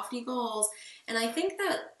big, lofty goals. And I think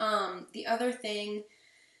that the other thing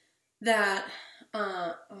that,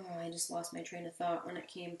 I just lost my train of thought when it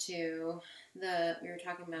came to we were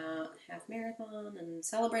talking about half marathon and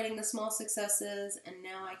celebrating the small successes, and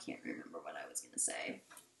now I can't remember what I was going to say.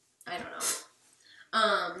 I don't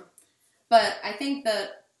know. But I think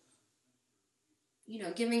that,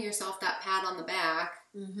 giving yourself that pat on the back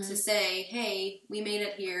to say, hey, we made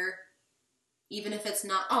it here, even if it's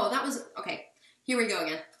not, okay, here we go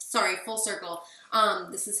again. Sorry, full circle.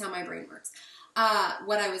 This is how my brain works.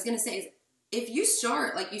 What I was going to say is, if you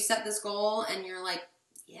start, you set this goal and you're like,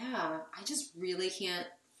 yeah, I just really can't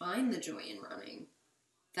find the joy in running.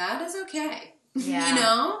 That is okay.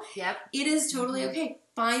 Yeah. Yep. It is totally okay.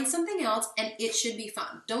 Find something else and it should be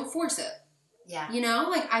fun. Don't force it. Yeah.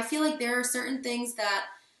 I feel like there are certain things that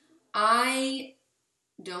I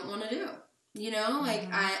don't want to do.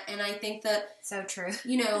 I think that... So true.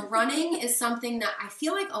 Running is something that I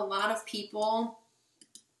feel like a lot of people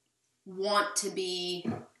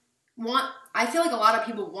I feel like a lot of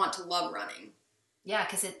people want to love running. Yeah,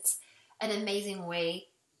 because it's an amazing way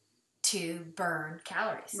to burn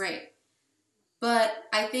calories. Right. But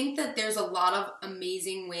I think that there's a lot of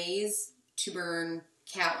amazing ways to burn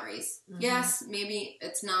calories. Yes, maybe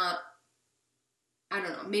it's not, I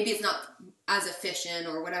don't know, maybe it's not as efficient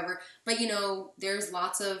or whatever, but there's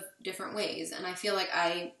lots of different ways. And I feel like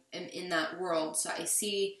I am in that world. So I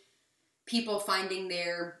see people finding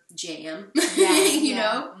their jam,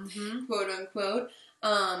 quote unquote.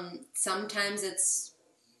 Sometimes it's,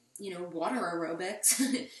 water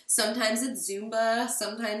aerobics. Sometimes it's Zumba.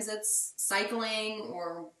 Sometimes it's cycling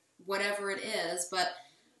or whatever it is. But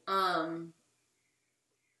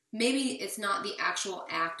maybe it's not the actual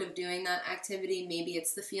act of doing that activity. Maybe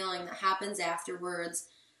it's the feeling that happens afterwards.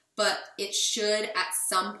 But it should, at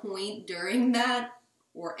some point during that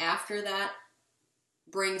or after that,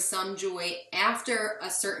 bring some joy after a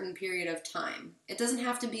certain period of time. It doesn't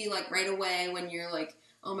have to be right away when you're like,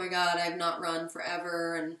 oh my God, I've not run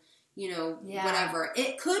forever and, whatever.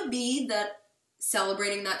 It could be that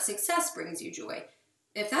celebrating that success brings you joy.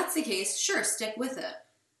 If that's the case, sure, stick with it.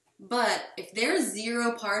 But if there's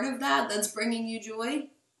zero part of that that's bringing you joy,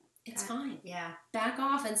 it's fine. Yeah. Back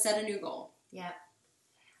off and set a new goal. Yeah.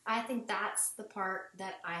 I think that's the part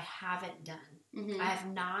that I haven't done. I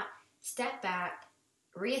have not stepped back,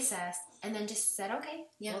 reassessed, and then just said, okay,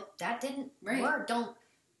 well, that didn't work. Don't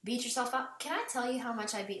beat yourself up. Can I tell you how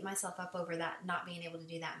much I beat myself up over that, not being able to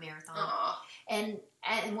do that marathon? And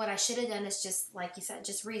what I should have done is just, like you said,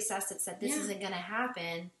 just reassessed it, said, this isn't going to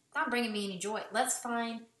happen. It's not bringing me any joy. Let's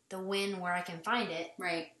find the win where I can find it.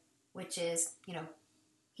 Right. Which is,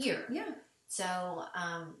 here. Yeah. So,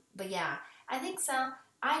 but yeah, I think so.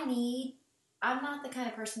 I'm not the kind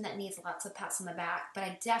of person that needs lots of pats on the back, but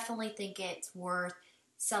I definitely think it's worth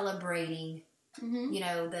celebrating,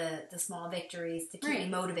 the small victories to keep me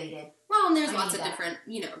motivated. Well, and there's lots of different,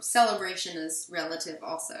 celebration is relative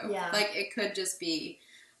also. Yeah. It could just be,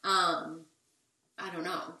 I don't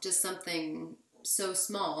know, just something so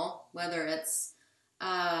small, whether it's,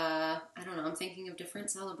 I don't know, I'm thinking of different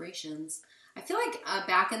celebrations. I feel like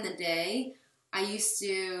back in the day, I used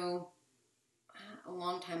to, a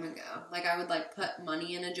long time ago, like I would like put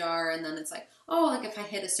money in a jar and then it's like, oh, like if I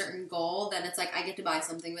hit a certain goal, then it's like I get to buy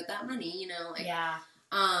something with that money, you know, like, Yeah.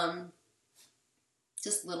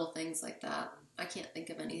 Just little things like that. I can't think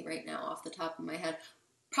of any right now off the top of my head.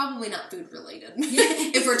 Probably not food related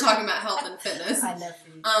if we're talking about health and fitness. I love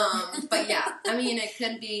food. But yeah, I mean, it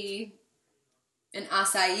could be an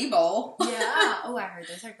acai bowl. Yeah. Oh, I heard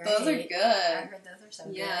those are great. Those are I good. heard those are so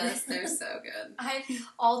good. Yes, they're so good.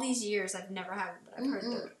 All these years I've never had them, but I've heard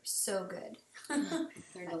Mm-mm. they're so good.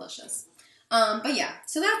 They're delicious. But yeah,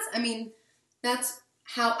 so that's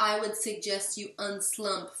how I would suggest you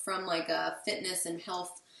unslump from like a fitness and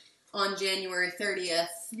health on January 30th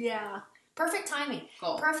Yeah. Perfect timing.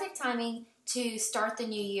 goal. Perfect timing to start the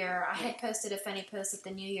new year. I had posted a funny post that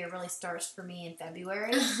the new year really starts for me in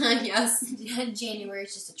February. Yes. January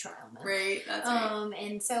is just a trial month. Right, that's right.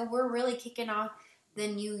 And so we're really kicking off the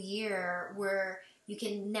new year where you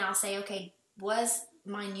can now say, okay, was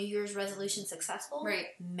my New Year's resolution successful? Right.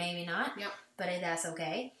 Maybe not. Yep. But that's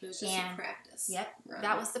okay. It was just a practice. Yep. Right.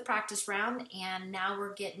 That was the practice round, and now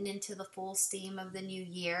we're getting into the full steam of the new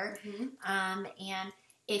year. Mm-hmm. And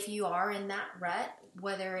if you are in that rut,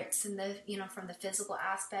 whether it's in the, from the physical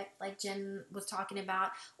aspect like Jen was talking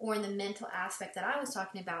about, or in the mental aspect that I was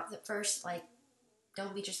talking about, that first, like,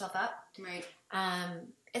 don't beat yourself up. Right.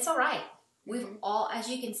 It's all right. We've Mhm. all, as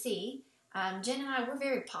you can see, Jen and I, we're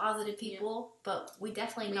very positive people, but we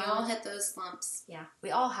definitely We know. all hit those slumps. Yeah,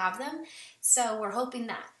 we all have them. So we're hoping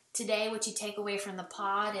that today what you take away from the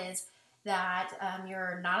pod is that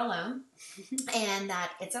you're not alone and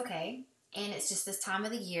that it's okay. And it's just this time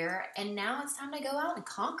of the year. And now it's time to go out and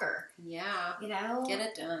conquer. Yeah. Get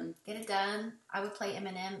it done. Get it done. I would play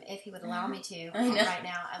Eminem if he would allow me to I know. right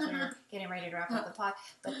now as we're getting ready to wrap up the pod.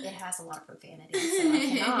 But it has a lot of profanity, so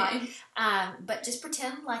I cannot. But just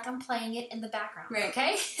pretend like I'm playing it in the background, Right.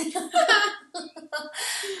 okay?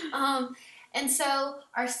 And so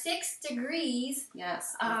our 6 degrees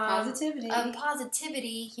Yes. Positivity. of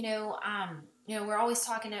positivity, we're always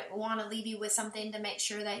want to leave you with something to make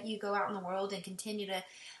sure that you go out in the world and continue to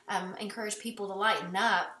encourage people to lighten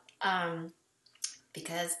up,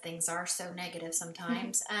 because things are so negative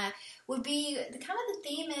sometimes. Would be kind of the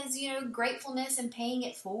theme is, gratefulness and paying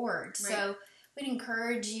it forward. Right. So we'd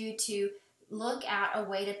encourage you to look at a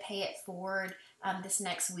way to pay it forward this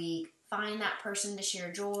next week. Find that person to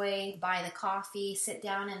share joy, buy the coffee, sit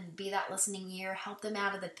down and be that listening ear, help them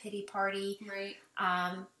out of the pity party. Right.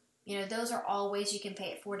 Those are all ways you can pay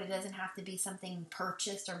it forward. It doesn't have to be something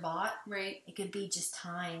purchased or bought. Right. It could be just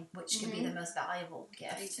time, which could be the most valuable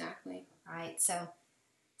gift. Exactly. Right. So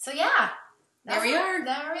yeah. There we are.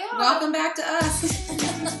 There we are. Welcome back to us.